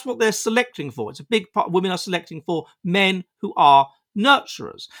so that's what they're selecting for. It's a big part. Women are selecting for men who are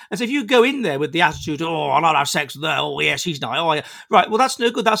nurturers. And so if you go in there with the attitude, "Oh, I'll not have sex with her. Oh, yeah, she's nice. Oh, yeah." Right. Well, that's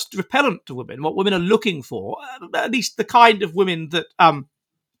no good. That's repellent to women. What women are looking for, at least the kind of women that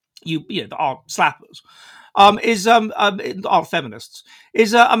that are slappers, are feminists,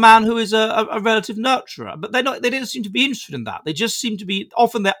 is a man who is a relative nurturer. But they don't seem to be interested in that. They just seem to be,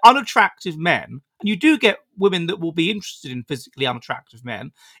 often they're unattractive men. And you do get women that will be interested in physically unattractive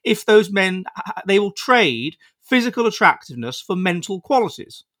men if those men, they will trade physical attractiveness for mental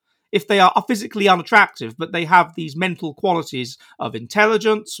qualities. If they are physically unattractive, but they have these mental qualities of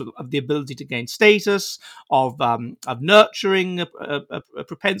intelligence, of the ability to gain status, of nurturing a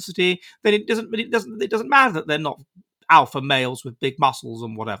propensity, then it doesn't matter that they're not alpha males with big muscles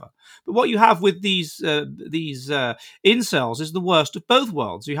and whatever. But what you have with these incels is the worst of both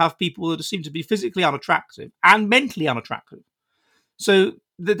worlds. You have people that seem to be physically unattractive and mentally unattractive. So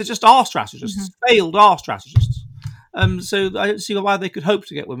they're just R strategists, failed R strategists. So I don't see why they could hope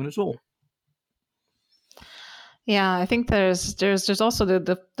to get women at all. Yeah, I think there's also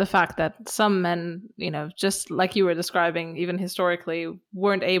the fact that some men, just like you were describing, even historically,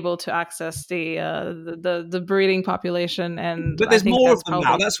 weren't able to access the breeding population, and but there's more of them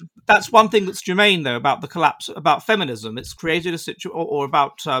now. That's one thing that's germane though about the collapse, about feminism. It's created a situation, or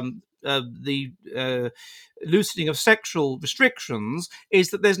about the loosening of sexual restrictions, is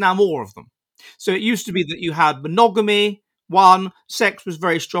that there's now more of them. So it used to be that you had monogamy. One, sex was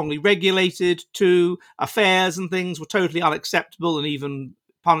very strongly regulated. Two, affairs and things were totally unacceptable and even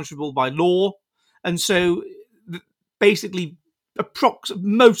punishable by law. And so basically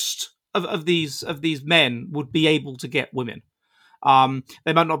most of these men would be able to get women.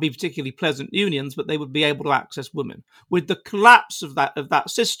 They might not be particularly pleasant unions, but they would be able to access women. With the collapse of that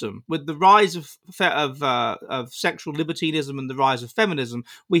system, with the rise of sexual libertinism and the rise of feminism,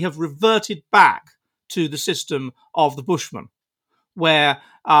 we have reverted back to the system of the Bushmen, where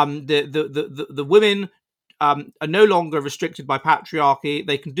the women are no longer restricted by patriarchy.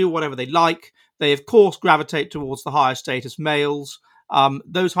 They can do whatever they like. They, of course, gravitate towards the higher status males.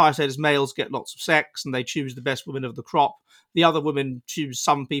 Those higher status males get lots of sex, and they choose the best women of the crop. The other women choose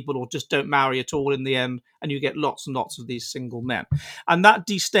some people or just don't marry at all in the end, and you get lots and lots of these single men. And that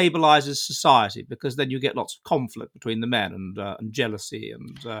destabilizes society, because then you get lots of conflict between the men and jealousy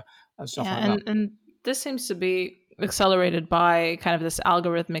and stuff like that. And this seems to be accelerated by kind of this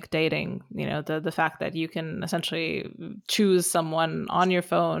algorithmic dating. The fact that you can essentially choose someone on your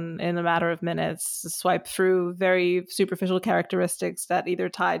phone in a matter of minutes, swipe through very superficial characteristics that either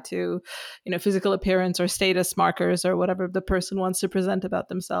tie to physical appearance or status markers or whatever the person wants to present about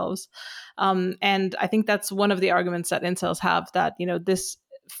themselves. And I think that's one of the arguments that incels have, that this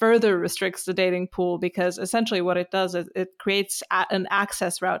further restricts the dating pool, because essentially what it does is it creates an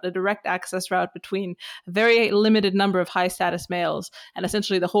access route, a direct access route between a very limited number of high status males and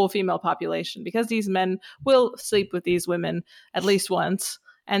essentially the whole female population, because these men will sleep with these women at least once,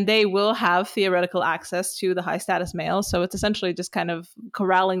 and they will have theoretical access to the high status males. So it's essentially just kind of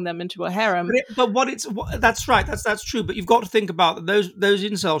corralling them into a harem. That's right. That's true. But you've got to think about those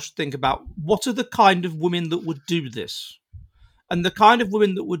incels should think about what are the kind of women that would do this. And the kind of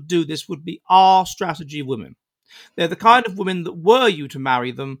women that would do this would be our strategy women. They're the kind of women that, were you to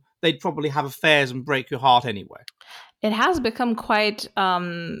marry them, they'd probably have affairs and break your heart anyway. It has become quite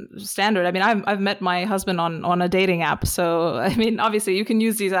standard. I mean, I've met my husband on a dating app. So, I mean, obviously you can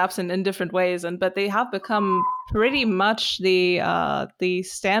use these apps in different ways, but they have become pretty much the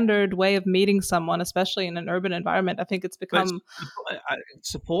standard way of meeting someone, especially in an urban environment. I think it's become...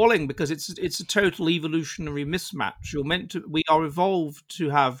 It's appalling, because it's a total evolutionary mismatch. We are evolved to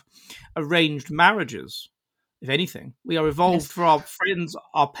have arranged marriages. If anything, we are evolved for our friends,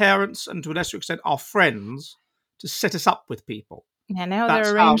 our parents, and to a lesser extent, our friends, to set us up with people. Yeah, now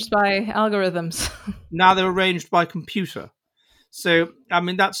they're arranged by algorithms. Now they're arranged by computer. So, I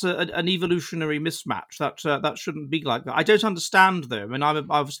mean, that's an evolutionary mismatch. That shouldn't be like that. I don't understand, though. I mean, I'm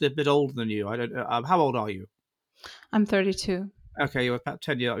obviously a bit older than you. I don't. How old are you? I'm 32. Okay, you're about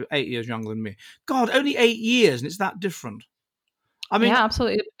 8 years younger than me. God, only 8 years, and it's that different. I mean, yeah,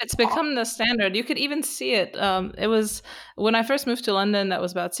 absolutely. It's become the standard. You could even see it. It was when I first moved to London, that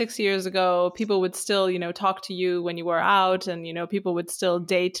was about 6 years ago. People would still, talk to you when you were out, and, people would still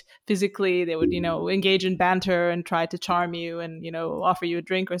date physically. They would, engage in banter and try to charm you and, offer you a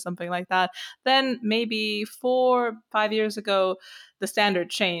drink or something like that. Then maybe 4-5 years ago, the standard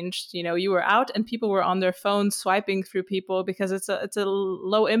changed. You were out and people were on their phones swiping through people, because it's a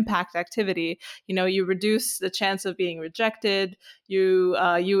low impact activity. You reduce the chance of being rejected.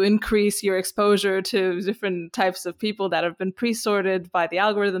 You increase your exposure to different types of people that have been pre-sorted by the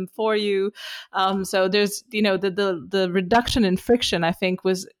algorithm for you. So there's the reduction in friction, I think,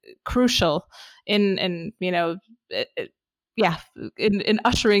 was crucial in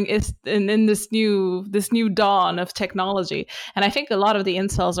ushering in this new dawn of technology. And I think a lot of the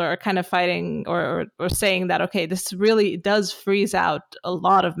incels are kind of fighting or saying that, okay, this really does freeze out a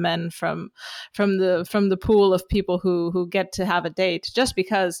lot of men from the pool of people who get to have a date, just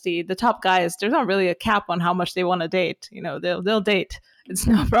because the top guys, there's not really a cap on how much they want to date. They'll date. It's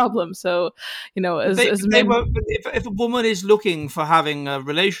no problem. So, if a woman is looking for having a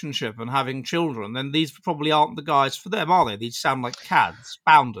relationship and having children, then these probably aren't the guys for them, are they? These sound like cads,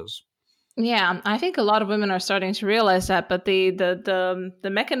 bounders. Yeah, I think a lot of women are starting to realize that, but the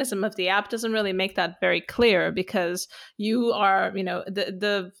mechanism of the app doesn't really make that very clear, because you are,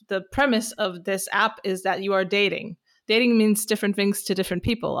 the premise of this app is that you are dating. Dating means different things to different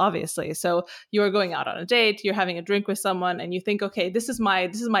people, obviously. So you're going out on a date, you're having a drink with someone, and you think, okay, this is my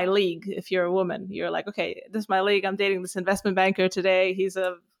league. If you're a woman, you're like, okay, this is my league. I'm dating this investment banker today. He's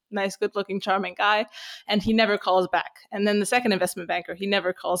a nice, good-looking, charming guy, and he never calls back. And then the second investment banker, he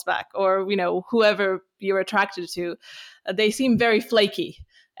never calls back. Or, whoever you're attracted to, they seem very flaky.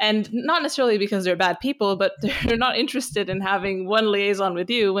 And not necessarily because they're bad people, but they're not interested in having one liaison with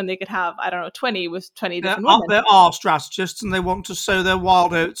you when they could have, 20 with 20 different women. There are strategists, and they want to sow their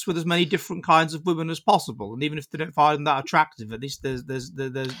wild oats with as many different kinds of women as possible. And even if they don't find them that attractive, at least there's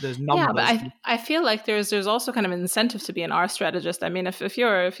numbers. Yeah, but I feel like there's also kind of an incentive to be an R strategist. I mean, if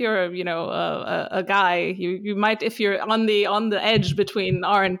you're a guy, you might, if you're on the edge between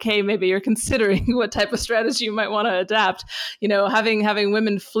R and K, maybe you're considering what type of strategy you might want to adapt. Having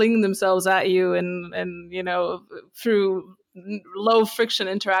women fling themselves at you and through low friction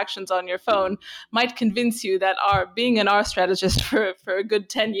interactions on your phone might convince you that being an R strategist for a good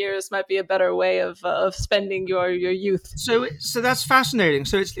 10 years might be a better way of spending your youth. So that's fascinating.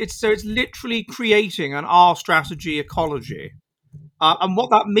 So it's literally creating an R strategy ecology. And what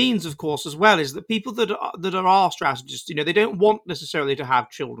that means, of course, as well, is that people that are R strategists, they don't want necessarily to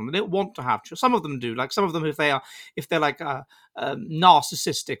have children. They don't want to have children. Some of them do. Like some of them, if they're like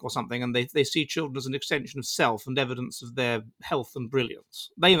narcissistic or something, and they see children as an extension of self and evidence of their health and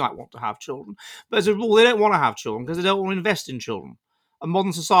brilliance, they might want to have children. But as a rule, they don't want to have children because they don't want to invest in children. And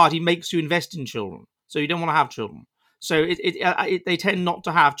modern society makes you invest in children, so you don't want to have children. So they tend not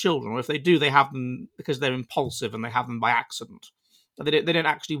to have children, or if they do, they have them because they're impulsive and they have them by accident. They don't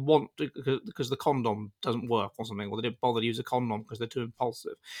actually want to, because the condom doesn't work or something, or they don't bother to use a condom because they're too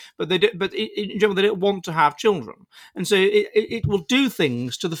impulsive. But in general, they don't want to have children, and so it will do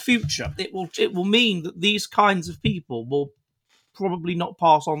things to the future. It will mean that these kinds of people will probably not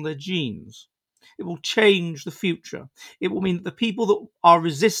pass on their genes. It will change the future. It will mean that the people that are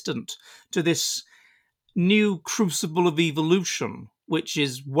resistant to this new crucible of evolution, which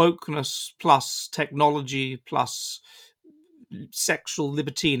is wokeness plus technology plus sexual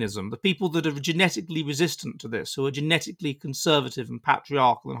libertinism, the people that are genetically resistant to this, who are genetically conservative and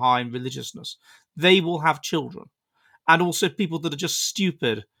patriarchal and high in religiousness, they will have children. And also people that are just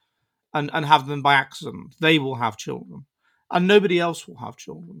stupid and have them by accident, they will have children. And nobody else will have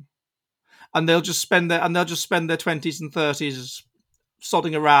children. And they'll just spend their 20s and 30s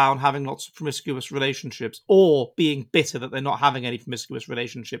sodding around, having lots of promiscuous relationships, or being bitter that they're not having any promiscuous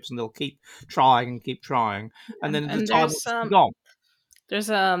relationships, and they'll keep trying and keep trying, and then the time will be gone.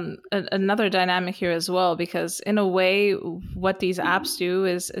 There's another dynamic here as well, because in a way, what these apps do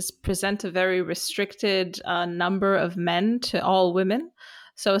is present a very restricted number of men to all women.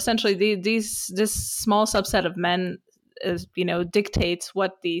 So essentially, this small subset of men is, dictates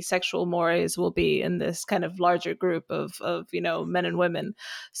what the sexual mores will be in this kind of larger group of men and women.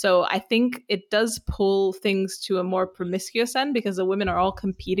 So I think it does pull things to a more promiscuous end, because the women are all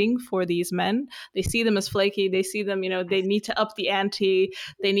competing for these men. They see them as flaky. They see them, they need to up the ante.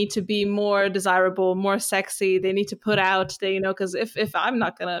 They need to be more desirable, more sexy. They need to put out, because if I'm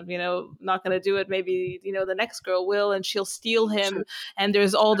not gonna, not gonna do it, maybe, the next girl will, and she'll steal him. And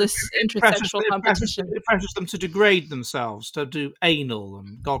there's all this intersexual competition. It pressures them to degrade themselves, to do anal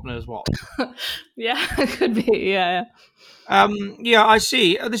and God knows what. Yeah, it could be. Yeah. Yeah, I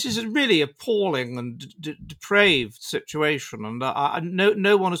see. This is a really appalling and depraved situation, and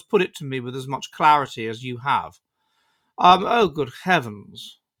no one has put it to me with as much clarity as you have. Oh, good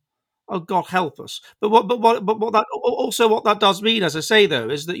heavens! Oh, God help us! But what that does mean, as I say, though,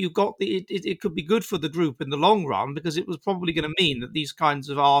 is that you've got it could be good for the group in the long run, because it was probably going to mean that these kinds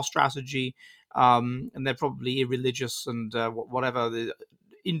of our strategy, and they're probably irreligious and whatever, the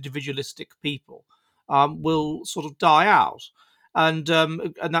individualistic people, will sort of die out. And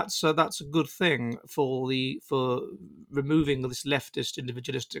that's a good thing for removing this leftist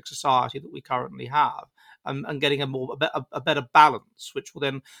individualistic society that we currently have, and getting a better balance, which will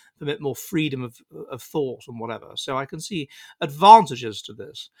then permit more freedom of thought and whatever. So I can see advantages to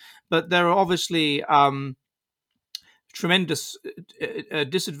this, but there are obviously tremendous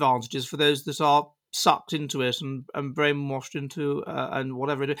disadvantages for those that are sucked into it and brainwashed into and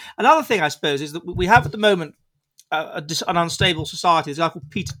whatever it is. Another thing, I suppose, is that we have at the moment an unstable society. There's a guy called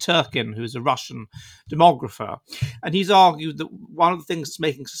Peter Turkin, who is a Russian demographer, and he's argued that one of the things that's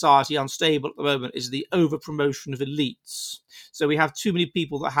making society unstable at the moment is the over-promotion of elites. So we have too many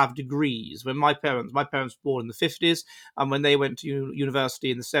people that have degrees. When my parents were born in the 50s, and when they went to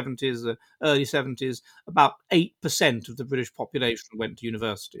university in the 70s, early 70s, about 8% of the British population went to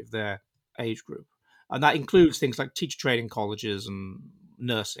university of their age group. And that includes things like teacher training colleges and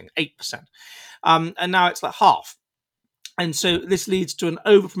nursing, 8%. And now it's like half. And so this leads to an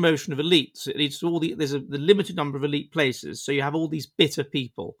over-promotion of elites. It leads to there's a limited number of elite places. So you have all these bitter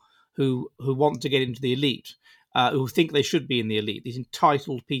people who want to get into the elite, who think they should be in the elite, these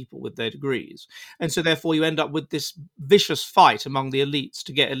entitled people with their degrees. And so therefore you end up with this vicious fight among the elites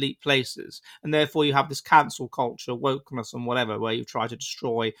to get elite places. And therefore you have this cancel culture, wokeness and whatever, where you try to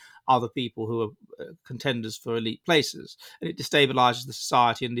destroy other people who are contenders for elite places. And it destabilizes the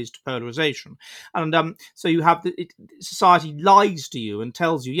society and leads to polarization. And so you have society lies to you and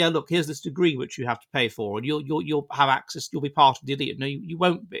tells you, yeah, look, here's this degree which you have to pay for, and you'll have access, you'll be part of the elite. No, you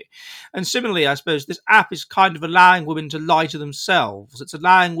won't be. And similarly, I suppose this app is kind of allowing women to lie to themselves. It's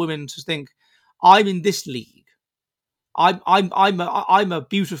allowing women to think, I'm in this league. I'm a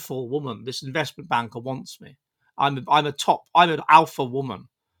beautiful woman. This investment banker wants me. I'm an alpha woman.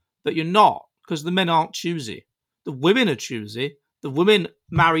 But you're not, because the men aren't choosy. The women are choosy. The women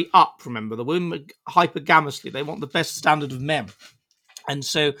marry up, remember. The women hypergamously. They want the best standard of men. And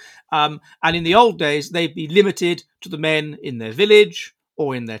so, and in the old days, they'd be limited to the men in their village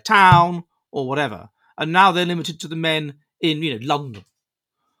or in their town or whatever. And now they're limited to the men in, London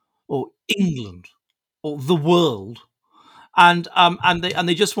or England or the world. And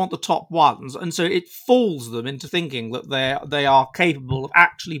they just want the top ones, and so it fools them into thinking that they are capable of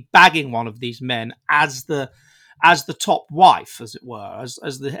actually bagging one of these men as the top wife, as it were,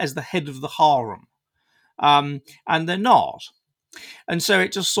 as the head of the harem, and they're not. And so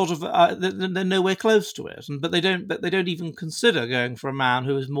it just sort of they're nowhere close to it, but they don't even consider going for a man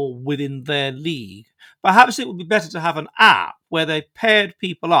who is more within their league. Perhaps it would be better to have an app where they paired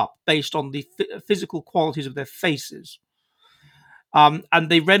people up based on the physical qualities of their faces, and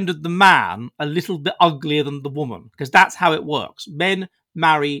they rendered the man a little bit uglier than the woman, because that's how it works. Men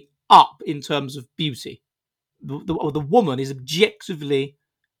marry up in terms of beauty. The woman is objectively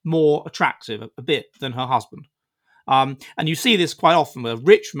more attractive a bit than her husband. And you see this quite often with a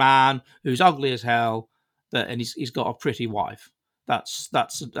rich man who's ugly as hell, and he's got a pretty wife. That's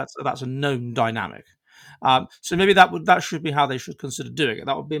a known dynamic. So maybe that should be how they should consider doing it.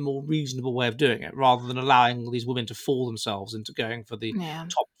 That would be a more reasonable way of doing it, rather than allowing these women to fool themselves into going for the Yeah.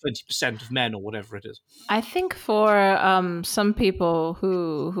 top 20% of men or whatever it is. I think for some people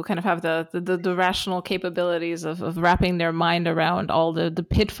who kind of have the rational capabilities of wrapping their mind around all the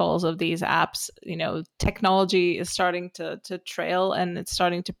pitfalls of these apps, technology is starting to trail, and it's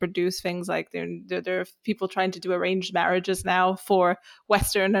starting to produce things like there are people trying to do arranged marriages now for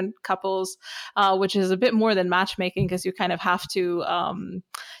Western and couples, which is a bit more than matchmaking, because you kind of have to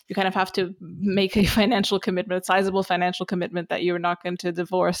make a financial commitment, a sizable financial commitment, that you're not going to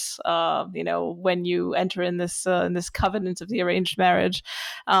divorce, when you enter in this covenant of the arranged marriage.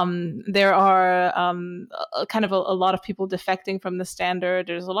 There are kind of a lot of people defecting from the standard.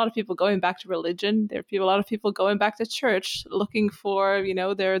 There's a lot of people going back to religion. A lot of people going back to church, looking for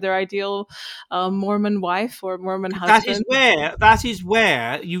their ideal Mormon wife or Mormon husband. That is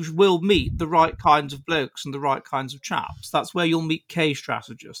where you will meet the right kinds of blokes and the right kinds of chaps. That's where you'll meet K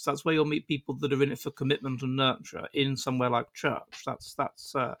strategists. That's where you'll meet people that are in it for commitment and nurture in somewhere like church. That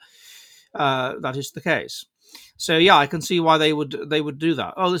is the case. So yeah, I can see why they would do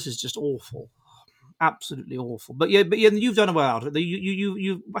that. Oh, this is just awful, absolutely awful. But you've done well out of it.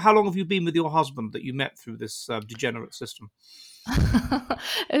 You how long have you been with your husband that you met through this degenerate system?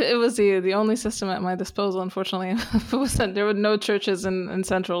 It was the only system at my disposal. Unfortunately, there were no churches in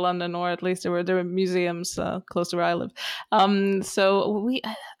central London, or at least there were museums close to where I live. I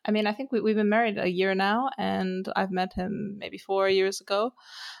think we've been married a year now, and I've met him maybe 4 years ago.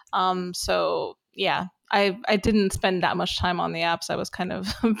 So yeah, I didn't spend that much time on the apps. I was kind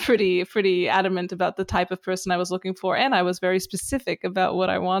of pretty adamant about the type of person I was looking for, and I was very specific about what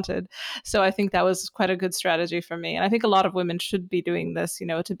I wanted. So I think that was quite a good strategy for me. And I think a lot of women should be doing this,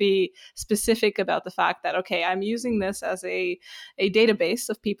 to be specific about the fact that, okay, I'm using this as a database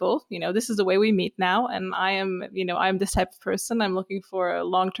of people. This is the way we meet now, and I'm this type of person. I'm looking for a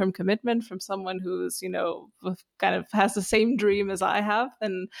long-term commitment from someone who's, kind of has the same dream as I have.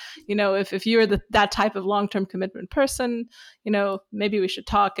 And, if you're that type of long-term commitment person, maybe we should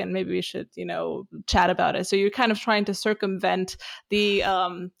talk, and maybe we should, chat about it. So you're kind of trying to circumvent the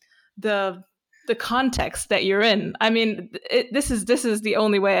context that you're in. I mean, this is the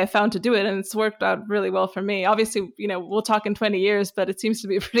only way I found to do it, and it's worked out really well for me. Obviously, we'll talk in 20 years, but it seems to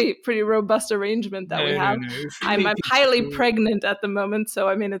be a pretty robust arrangement that we have. No. I'm highly pregnant at the moment, so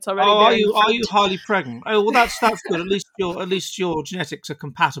I mean, it's already. Oh, are you highly pregnant? Oh, well, that's good. At least your genetics are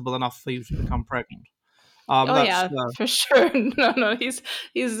compatible enough for you to become pregnant. For sure. No,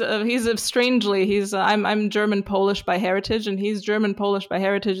 I'm German Polish by heritage, and he's German Polish by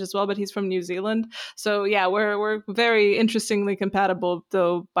heritage as well, but he's from New Zealand. So yeah, we're very interestingly compatible,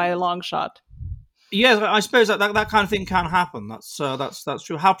 though, by a long shot. Yes, I suppose that kind of thing can happen. That's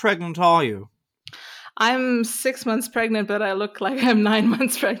true. How pregnant are you? I'm 6 months pregnant, but I look like I'm 9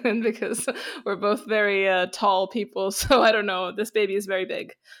 months pregnant, because we're both very tall people. So I don't know. This baby is very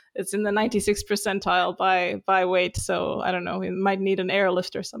big. It's in the 96th percentile by weight. So I don't know. We might need an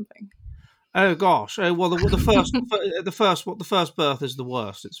airlift or something. Oh gosh! Oh well, the first birth is the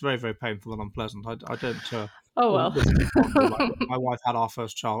worst. It's very, very painful and unpleasant. I don't. Oh well. My wife had our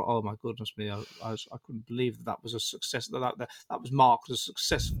first child. Oh my goodness me! I couldn't believe that was a success. That was marked as a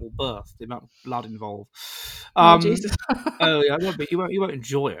successful birth. The amount of blood involved. Jesus. Oh yeah, you won't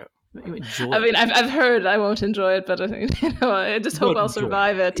enjoy it. I've heard I won't enjoy it, but I think I just hope I'll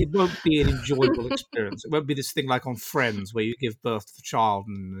survive it. It won't be an enjoyable experience. It won't be this thing like on Friends, where you give birth to the child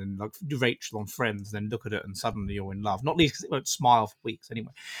and like Rachel on Friends, then look at it and suddenly you're in love. Not least because it won't smile for weeks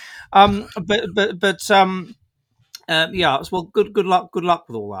anyway. Well, good luck with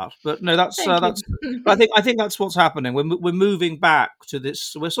all that. But no, that's. I think that's what's happening. We're moving back to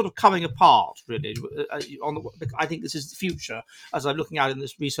this. We're sort of coming apart, really. I think this is the future, as I'm looking at in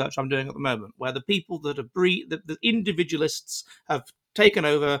this research I'm doing at the moment, where the people that are the individualists have taken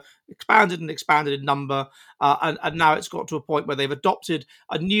over, expanded in number, and now it's got to a point where they've adopted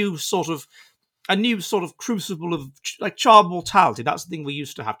a new sort of crucible of like child mortality. That's the thing we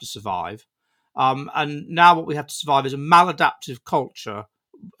used to have to survive. And now what we have to survive is a maladaptive culture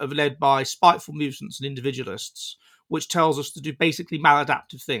led by spiteful mutants and individualists, which tells us to do basically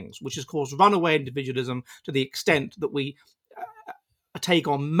maladaptive things, which has caused runaway individualism to the extent that we take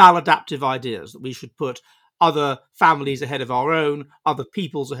on maladaptive ideas, that we should put other families ahead of our own, other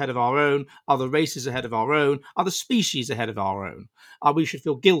peoples ahead of our own, other races ahead of our own, other species ahead of our own. We should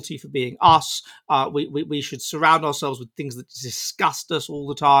feel guilty for being us. We should surround ourselves with things that disgust us all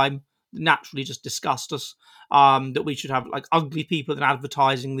the time, naturally just disgust us. That we should have like ugly people in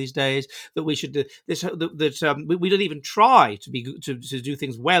advertising these days. That we should we don't even try to do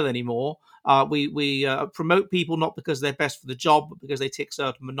things well anymore. We promote people not because they're best for the job, but because they tick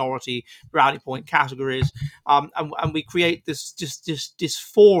certain minority brownie point categories, and we create this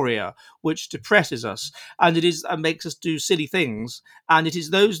dysphoria which depresses us, and it is and makes us do silly things. And it is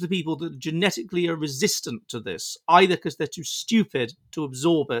the people that genetically are resistant to this, either because they're too stupid to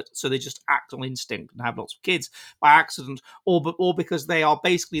absorb it, so they just act on instinct and have lots of kids by accident, or because they are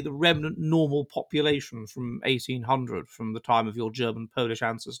basically the remnant normal population from 1800, from the time of your German Polish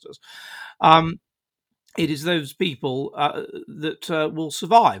ancestors. It is those people that will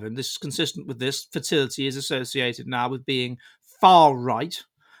survive, and this is consistent with this. Fertility is associated now with being far right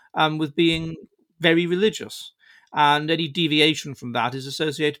and with being very religious, and any deviation from that is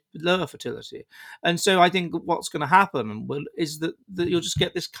associated with lower fertility. And so I think what's going to happen is that you'll just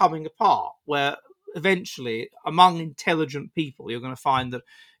get this coming apart, where eventually among intelligent people you're going to find that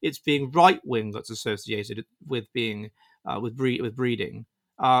it's being right wing that's associated with being with breeding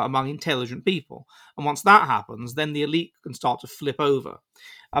among intelligent people. And once that happens, then the elite can start to flip over.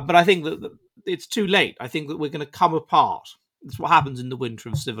 But I think that it's too late. I think that we're going to come apart. That's what happens in the winter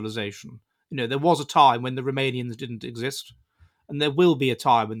of civilization. There was a time when the Romanians didn't exist, and there will be a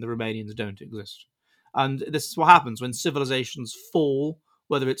time when the Romanians don't exist. And this is what happens when civilizations fall,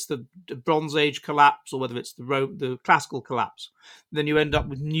 whether it's the Bronze Age collapse or whether it's the classical collapse. Then you end up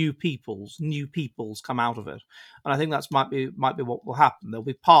with new peoples. New peoples come out of it, and I think that might be what will happen. There'll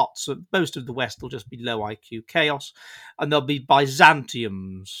be parts of most of the West will just be low IQ chaos, and there'll be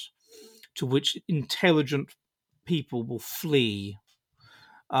Byzantiums to which intelligent people will flee,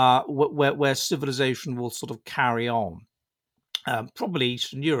 where civilization will sort of carry on. Probably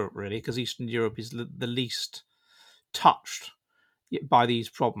Eastern Europe, really, because Eastern Europe is the least touched by these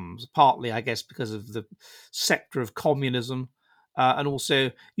problems, partly, I guess, because of the sector of communism. And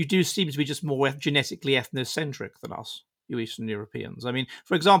also, you do seem to be just more genetically ethnocentric than us, you Eastern Europeans. I mean,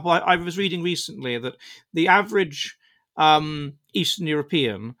 for example, I was reading recently that the average Eastern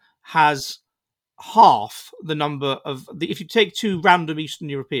European has half the number of if you take two random Eastern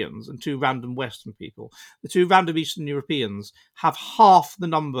Europeans and two random Western people, the two random Eastern Europeans have half the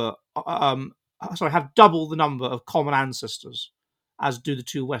number, have double the number of common ancestors as do the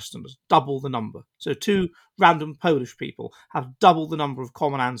two Westerners, double the number. So two random Polish people have double the number of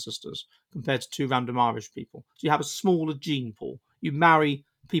common ancestors compared to two random Irish people. So you have a smaller gene pool. You marry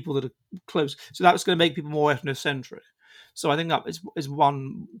people that are close. So that's going to make people more ethnocentric. So I think that is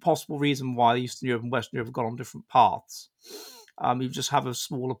one possible reason why Eastern Europe and Western Europe have gone on different paths. You just have a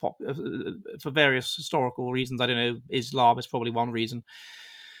smaller for various historical reasons. I don't know. Islam is probably one reason.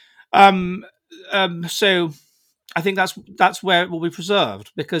 So I think that's where it will be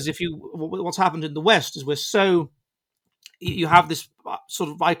preserved, because what's happened in the West is you have this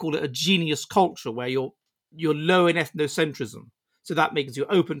sort of, I call it a genius culture, where you're low in ethnocentrism. So that means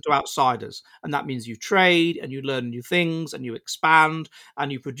you're open to outsiders, and that means you trade and you learn new things and you expand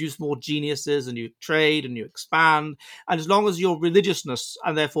and you produce more geniuses and you trade and you expand. And as long as your religiousness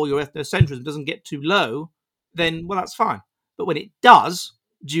and therefore your ethnocentrism doesn't get too low, then, well, that's fine. But when it does,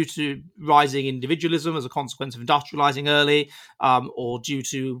 due to rising individualism as a consequence of industrializing early, or due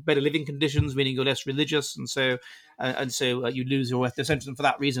to better living conditions, meaning you're less religious, and so you lose your ethnocentrism for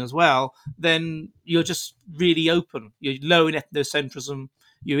that reason as well, then you're just really open. You're low in ethnocentrism,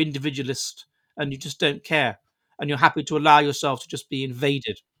 you're individualist, and you just don't care. And you're happy to allow yourself to just be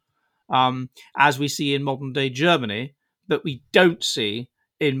invaded, as we see in modern day Germany, but we don't see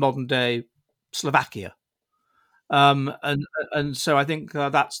in modern day Slovakia. And so I think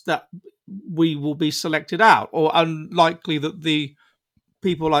that we will be selected out, or unlikely that the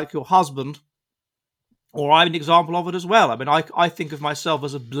people like your husband, or I'm an example of it as well. I mean, I think of myself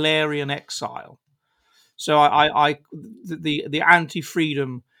as a Blairian exile. So the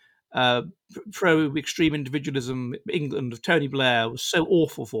anti-freedom, pro-extreme individualism England of Tony Blair was so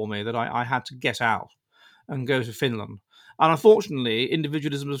awful for me that I had to get out and go to Finland. And unfortunately,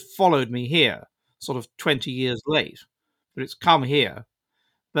 individualism has followed me here, sort of 20 years late, but it's come here.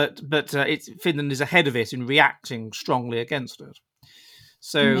 But Finland is ahead of it in reacting strongly against it.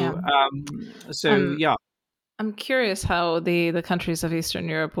 Yeah. So Um, yeah. I'm curious how the countries of Eastern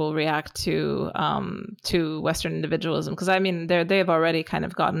Europe will react to Western individualism, because I mean they've already kind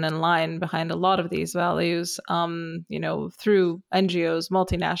of gotten in line behind a lot of these values, through NGOs,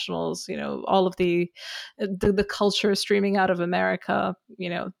 multinationals, all of the culture streaming out of America.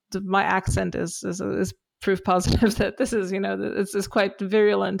 My accent is proof positive that this is it's quite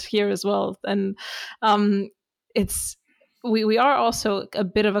virulent here as well, and um, it's we are also a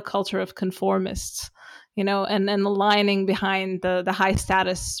bit of a culture of conformists, and aligning behind the high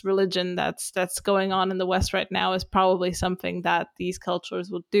status religion that's going on in the West right now is probably something that these cultures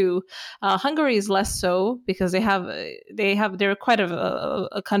will do. Hungary is less so, because they're quite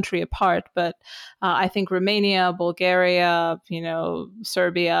a country apart, but I think Romania, Bulgaria,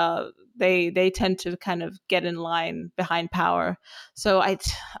 Serbia, they tend to kind of get in line behind power. So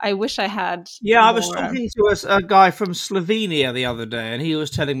I wish I had Yeah, I was more. talking to a guy from Slovenia the other day, and he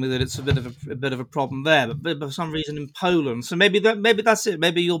was telling me that it's a bit of a problem there, but for some reason in Poland. So maybe that's it.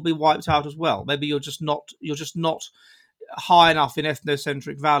 Maybe you'll be wiped out as well. Maybe you're just not high enough in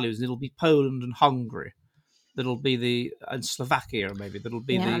ethnocentric values, and it'll be Poland and Hungary that'll be and Slovakia maybe that'll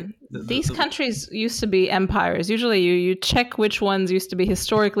be Yeah, these the countries used to be empires. Usually, you check which ones used to be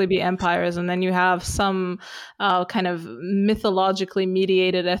historically be empires, and then you have some kind of mythologically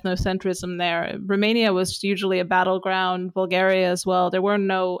mediated ethnocentrism there. Romania was usually a battleground. Bulgaria as well. There were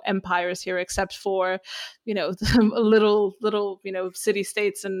no empires here except for, little city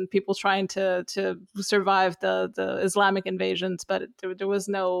states and people trying to survive the Islamic invasions. But there was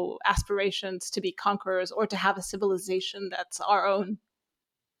no aspirations to be conquerors or to have a civilization that's our own.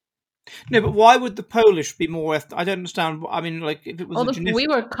 No, but why would the Polish be more? I don't understand. I mean, like if it was Well, a we genetic.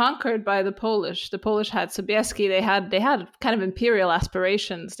 were conquered by the Polish. The Polish had Sobieski. They had kind of imperial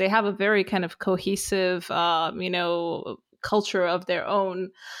aspirations. They have a very kind of cohesive, culture of their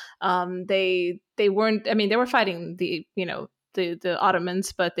own. They weren't. I mean, they were fighting the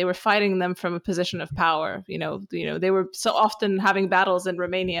Ottomans, but they were fighting them from a position of power. They were so often having battles in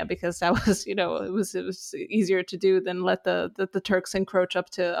Romania because that was it was easier to do than let the Turks encroach up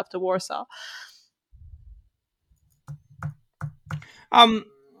to Warsaw. Um,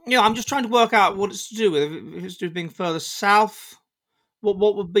 I'm just trying to work out what it's to do with. If it's to do with being further south,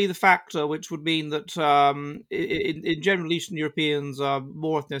 what would be the factor which would mean that in general Eastern Europeans are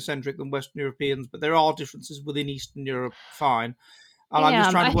more ethnocentric than Western Europeans, but there are differences within Eastern Europe. Fine, and I'm just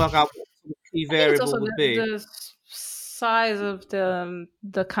Yeah, trying to work out what the key I think it's also variable would be. the size of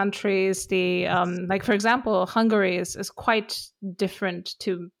the countries. The like for example, Hungary is quite different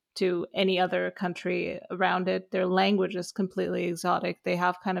to any other country around it. Their language is completely exotic. They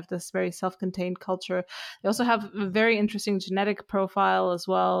have kind of this very self-contained culture. They also have a very interesting genetic profile as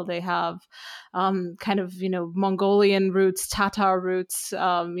well. They have kind of Mongolian roots, Tatar roots.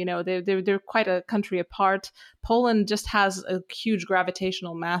 They're quite a country apart. Poland just has a huge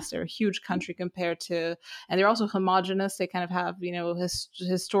gravitational mass. They're a huge country compared to, and they're also homogenous. They kind of have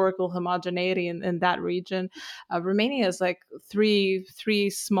historical homogeneity in that region. Romania is like three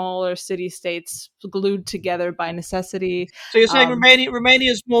smaller city states glued together by necessity. So you're saying Um,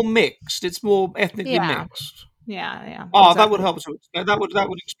 Romania is more mixed. It's more ethnically yeah, mixed. yeah, Oh, that would exactly. help to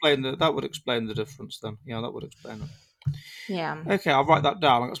explain. That would explain the difference then. Yeah, that would explain it. Yeah, Okay, I'll write that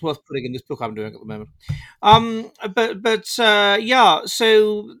down. That's worth putting in this book I'm doing at the moment. Yeah. So yeah,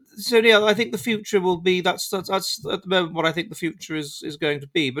 I think the future will be that's at the moment what I think the future is going to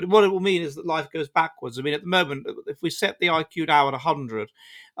be. But what it will mean is that life goes backwards. I mean, at the moment, if we set the IQ now at 100,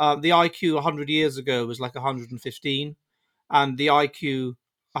 the IQ 100 years ago was like 115, and the IQ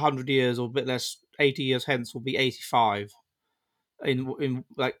 100 years or a bit less, 80 years hence will be 85 in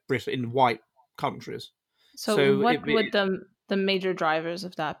like Britain in white countries. so So what would the major drivers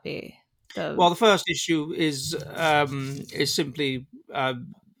of that be? The well, the first issue is simply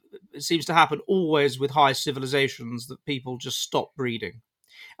it seems to happen always with high civilizations that people just stop breeding,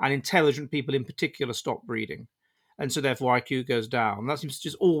 and intelligent people in particular stop breeding, and so therefore IQ goes down. That seems to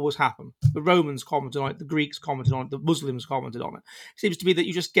just always happen. The Romans commented on it, the Greeks commented on it, the Muslims commented on it. It seems to be that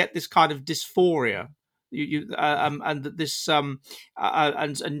you just get this kind of dysphoria. And that this and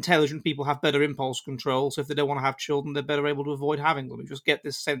intelligent people have better impulse control. So if they don't want to have children, they're better able to avoid having them. You just get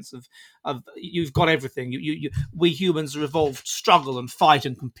this sense of you've got everything. We humans are evolved to struggle and fight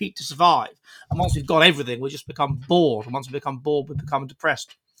and compete to survive. And once we've got everything, we just become bored. And once we become bored, we become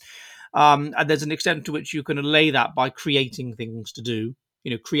depressed. And there's an extent to which you can allay that by creating things to do,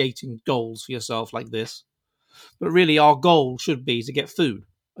 creating goals for yourself like this. But really, our goal should be to get food,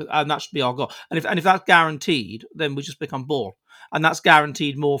 and that should be our goal. And if that's guaranteed, then we just become bored. and that's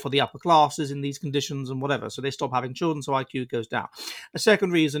guaranteed more for the upper classes in these conditions and whatever. So they stop having children, so IQ goes down. A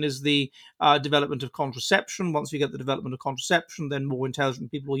second reason is the development of contraception. Once you get the development of contraception, then more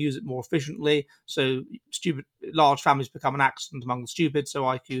intelligent people will use it more efficiently. So large families become an accident among the stupid, so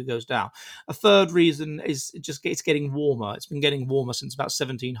IQ goes down. A third reason is it's getting warmer. It's been getting warmer since about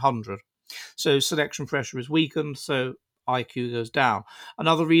 1700. So selection pressure is weakened, so IQ goes down.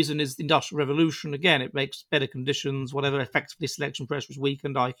 Another reason is the Industrial Revolution. Again, it makes better conditions, whatever, effectively selection pressure is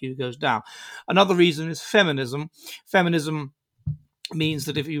weakened, IQ goes down. Another reason is feminism. Feminism means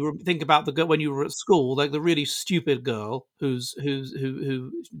that if you think about the girl when you were at school, like the really stupid girl who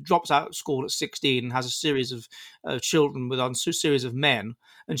drops out of school at 16 and has a series of children with a series of men,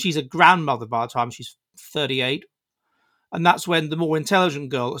 and she's a grandmother by the time she's 38. And that's when the more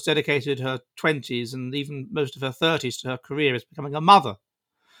intelligent girl that's dedicated her 20s and even most of her 30s to her career is becoming a mother.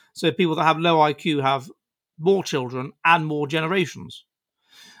 So people that have low IQ have more children and more generations.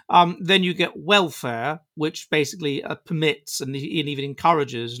 Then you get welfare, which basically permits and even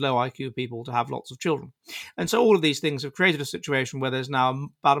encourages low IQ people to have lots of children. And so all of these things have created a situation where there's now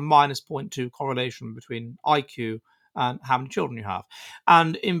about a minus 0.2 correlation between IQ and how many children you have.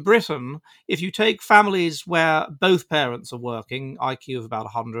 And in Britain, if you take families where both parents are working, IQ of about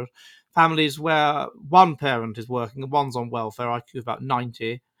 100, families where one parent is working and one's on welfare, IQ of about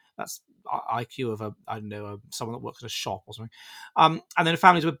 90, that's IQ of someone that works at a shop or something. And then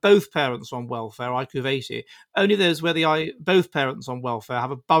families where both parents are on welfare, IQ of 80, only those where both parents on welfare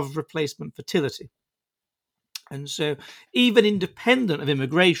have above replacement fertility. And so even independent of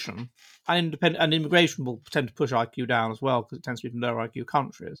immigration, and immigration will tend to push IQ down as well because it tends to be from lower IQ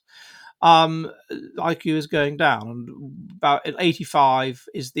countries, IQ is going down. And about 85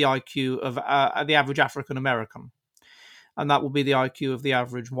 is the IQ of the average African American. And that will be the IQ of the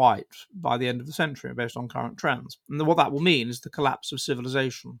average white by the end of the century, based on current trends. And what that will mean is the collapse of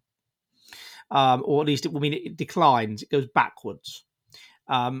civilization. Or at least it will mean it declines, it goes backwards.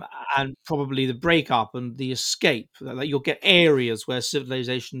 And probably the breakup and the escape, that you'll get areas where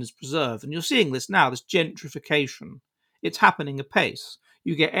civilization is preserved. And you're seeing this now, this gentrification. It's happening apace.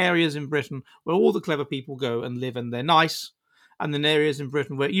 You get areas in Britain where all the clever people go and live and they're nice. And then areas in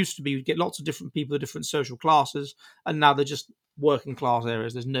Britain where it used to be you'd get lots of different people of different social classes, and now they're just working class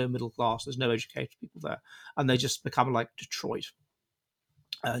areas. There's no middle class, there's no educated people there. And they just become like Detroit.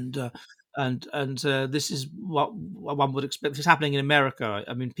 And this is what one would expect. This is happening in America.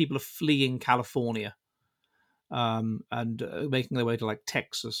 I mean, people are fleeing California and making their way to like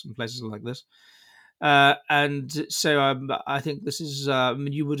Texas and places like this. And so I think this is,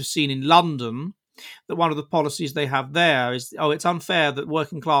 you would have seen in London that one of the policies they have there is, it's unfair that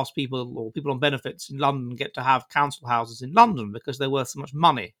working class people or people on benefits in London get to have council houses in London because they're worth so much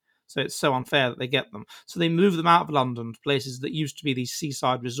money. So it's so unfair that they get them. So they move them out of London to places that used to be these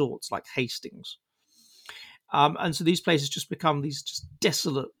seaside resorts like Hastings. And so these places just become these just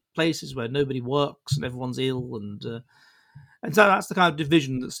desolate places where nobody works and everyone's ill. And so that's the kind of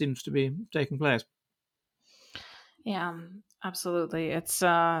division that seems to be taking place. Yeah, absolutely. It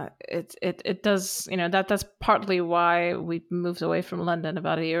does, that's partly why we moved away from London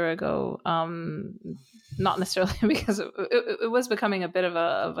about a year ago. Not necessarily because it was becoming a bit of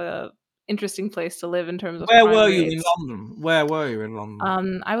a interesting place to live in terms of Where crime were you rates. in London? Where were you in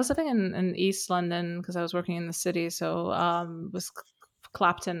London? I was living in East London because I was working in the city, so it was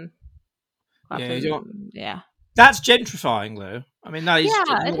Clapton. Yeah. That's gentrifying, though. I mean, that is.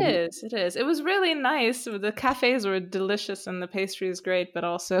 Yeah, it is. It is. It was really nice. The cafes were delicious and the pastry is great, but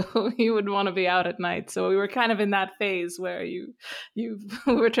also you would want to be out at night. So we were kind of in that phase where you we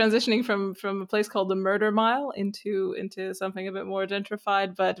were transitioning from a place called the Murder Mile into something a bit more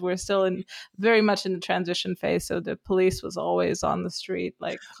gentrified, but we're still very much in the transition phase. So the police was always on the street,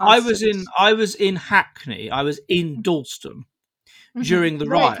 like constant. I was in Hackney. I was in Dalston during the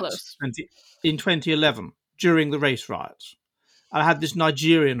riots in 2011. During the race riots. I had this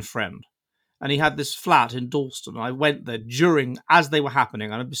Nigerian friend, and he had this flat in Dalston. I went there as they were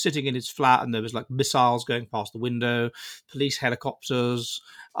happening, and I was sitting in his flat, and there was like missiles going past the window, police helicopters,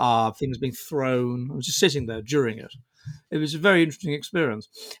 things being thrown. I was just sitting there during it. It was a very interesting experience.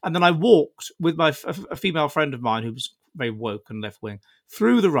 And then I walked with a female friend of mine who was very woke and left wing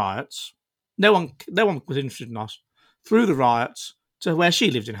through the riots. No one was interested in us. Through the riots to where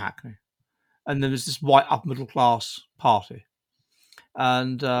she lived in Hackney. And there was this white upper middle class party,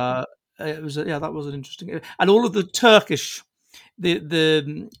 and it was that was an interesting. And all of the Turkish,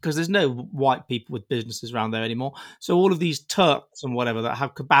 because there's no white people with businesses around there anymore, so all of these Turks and whatever that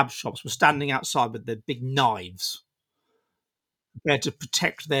have kebab shops were standing outside with their big knives, prepared to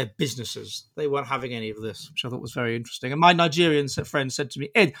protect their businesses. They weren't having any of this, which I thought was very interesting. And my Nigerian friend said to me,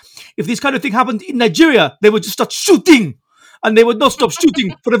 Ed, if this kind of thing happened in Nigeria, they would just start shooting, and they would not stop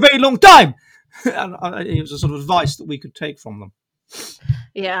shooting for a very long time. And it was a sort of advice that we could take from them.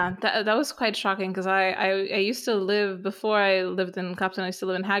 Yeah, that was quite shocking because I used to live, before I lived in Clapton, I used to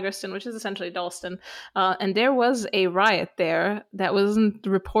live in Haggerston, which is essentially Dalston. And there was a riot there that wasn't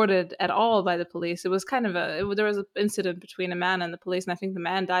reported at all by the police. It was kind of there was an incident between a man and the police, and I think the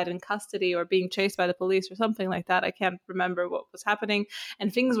man died in custody or being chased by the police or something like that. I can't remember what was happening.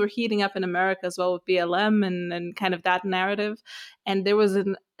 And things were heating up in America as well with BLM and kind of that narrative. And there was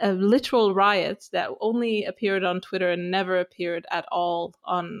a literal riot that only appeared on Twitter and never appeared at all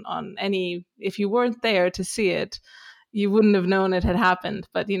on any. If you weren't there to see it, you wouldn't have known it had happened.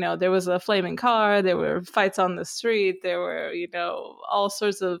 But there was a flaming car, there were fights on the street, there were all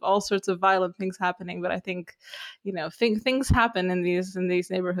sorts of violent things happening. But I think things happen in these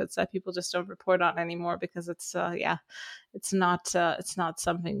neighborhoods that people just don't report on anymore because it's not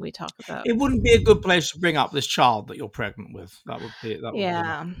something we talk about. It wouldn't be a good place to bring up this child that you're pregnant with. That would be.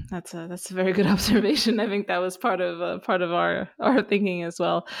 That's a very good observation. I think that was part of our thinking as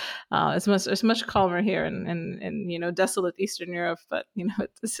well. It's much calmer here in desolate Eastern Europe, but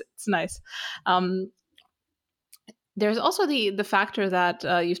it's nice. There's also the factor that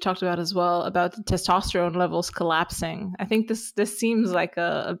you've talked about as well, about the testosterone levels collapsing. I think this seems like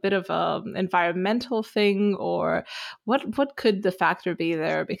a bit of an environmental thing, or what could the factor be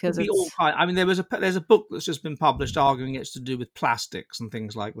there? Because it's all kind. I mean, there's a book that's just been published arguing it's to do with plastics and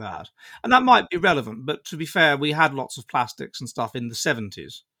things like that, and that might be relevant. But to be fair, we had lots of plastics and stuff in the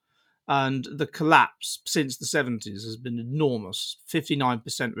 70s. And the collapse since the 70s has been enormous.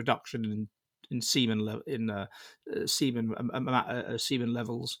 59% reduction in semen semen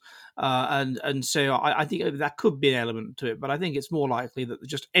levels, and so I think that could be an element to it. But I think it's more likely that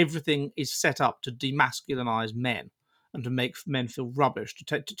just everything is set up to demasculinize men and to make men feel rubbish,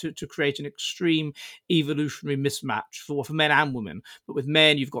 to create an extreme evolutionary mismatch for men and women. But with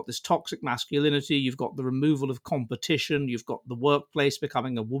men, you've got this toxic masculinity, you've got the removal of competition, you've got the workplace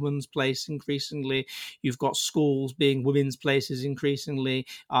becoming a woman's place increasingly, you've got schools being women's places increasingly.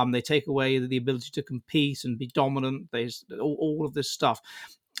 They take away the ability to compete and be dominant. There's all of this stuff.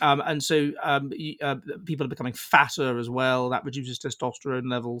 And so people are becoming fatter as well. That reduces testosterone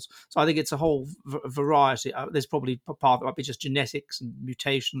levels. So I think it's a whole variety. There's probably part that might be just genetics and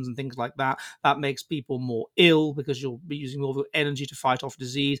mutations and things like that. That makes people more ill because you'll be using more of your energy to fight off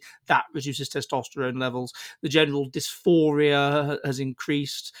disease. That reduces testosterone levels. The general dysphoria has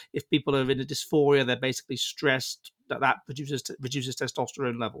increased. If people are in a dysphoria, they're basically stressed. That reduces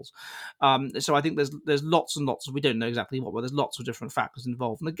testosterone levels. So I think there's lots and lots of, we don't know exactly what, but there's lots of different factors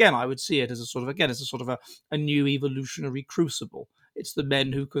involved. And again, I would see it as a sort of a new evolutionary crucible. It's the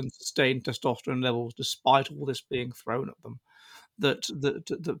men who can sustain testosterone levels despite all this being thrown at them that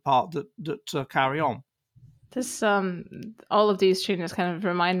carry on. This all of these changes kind of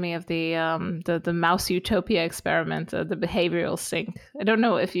remind me of the mouse utopia experiment, the behavioral sink. I don't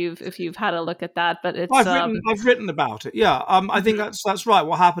know if you've had a look at that, but it's I've written about it. Yeah, I think that's right.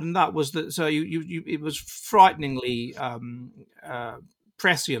 What happened that was that it was frighteningly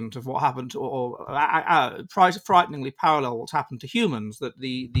prescient of what happened, or frighteningly parallel what's happened to humans. That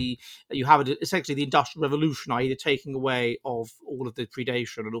you have essentially the Industrial Revolution, i.e. the taking away of all of the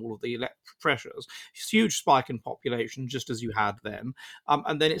predation and all of the electric pressures, huge spike in population, just as you had then,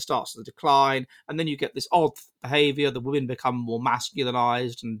 and then it starts to decline, and then you get this odd behavior. The women become more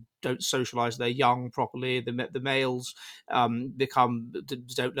masculinized and don't socialize their young properly. The males don't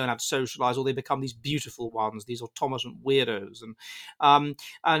learn how to socialize, or they become these beautiful ones, these automaton weirdos, and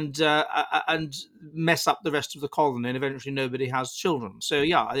mess up the rest of the colony, and eventually nobody has children. So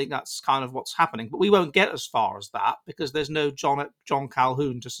yeah, I think that's kind of what's happening. But we won't get as far as that because there's no John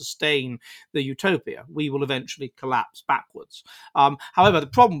Calhoun to sustain the utopia. We will eventually collapse backwards. However, the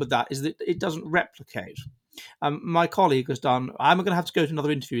problem with that is that it doesn't replicate. My colleague has done. I'm going to have to go to another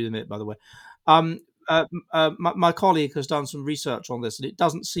interview in a minute, by the way. My colleague has done some research on this, and it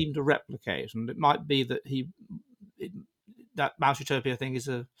doesn't seem to replicate. And it might be that that mouse utopia thing is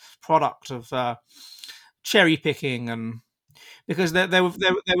a product of cherry picking, and because there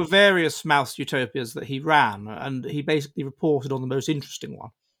were various mouse utopias that he ran, and he basically reported on the most interesting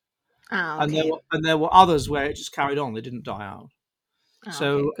one. Oh, okay. And there were others where it just carried on; they didn't die out.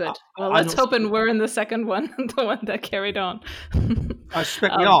 So okay, good. Well, let's hope we're in the second one, the one that carried on. I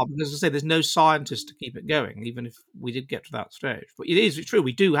suspect we are, because as I say, there's no scientist to keep it going, even if we did get to that stage. But it is true,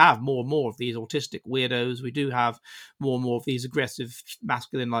 we do have more and more of these autistic weirdos. We do have more and more of these aggressive,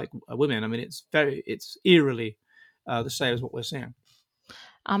 masculine-like women. I mean, it's eerily the same as what we're seeing.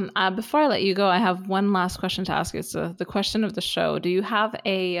 Before I let you go, I have one last question to ask you. It's the question of the show. Do you have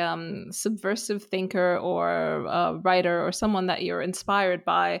a subversive thinker or a writer or someone that you're inspired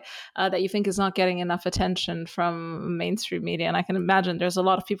by that you think is not getting enough attention from mainstream media? And I can imagine there's a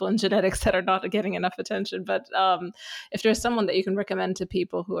lot of people in genetics that are not getting enough attention. But if there's someone that you can recommend to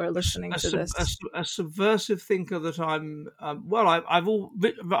people who are listening to this, a subversive thinker that I'm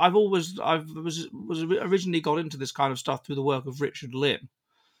was originally got into this kind of stuff through the work of Richard Lynn.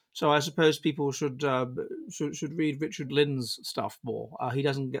 So I suppose people should read Richard Lynn's stuff more. He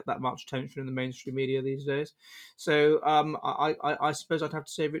doesn't get that much attention in the mainstream media these days. So I suppose I'd have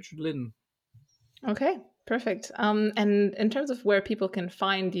to say Richard Lynn. Okay, perfect. And in terms of where people can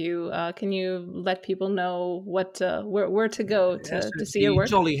find you, can you let people know what where to go to see your work?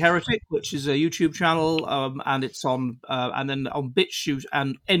 Jolly Heretic, which is a YouTube channel, and it's on and then on BitChute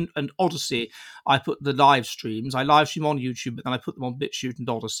and Odyssey. I put the live streams. I live stream on YouTube, but then I put them on BitChute and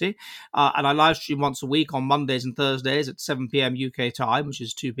Odyssey. And I live stream once a week on Mondays and Thursdays at 7 p.m. UK time, which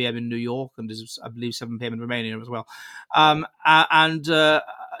is 2 p.m. in New York and is, I believe, 7 p.m. in Romania as well.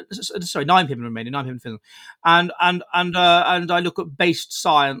 Sorry, 9 p.m. in Romania, 9 p.m. in Finland, and I look at based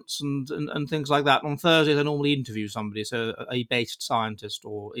science and things like that. On Thursdays, I normally interview somebody, so a based scientist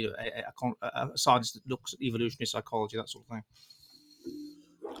or a scientist that looks at evolutionary psychology, that sort of thing.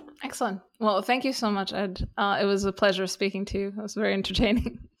 Excellent. Well, thank you so much, Ed. It was a pleasure speaking to you. It was very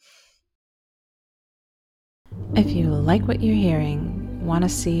entertaining. If you like what you're hearing, want to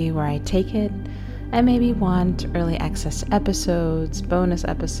see where I take it, and maybe want early access to episodes, bonus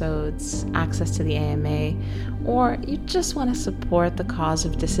episodes, access to the AMA, or you just want to support the cause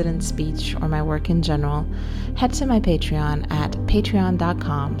of dissident speech or my work in general, head to my Patreon at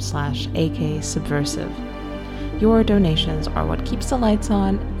patreon.com/AKSubversive. Your donations are what keeps the lights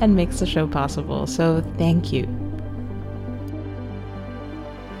on and makes the show possible, so thank you.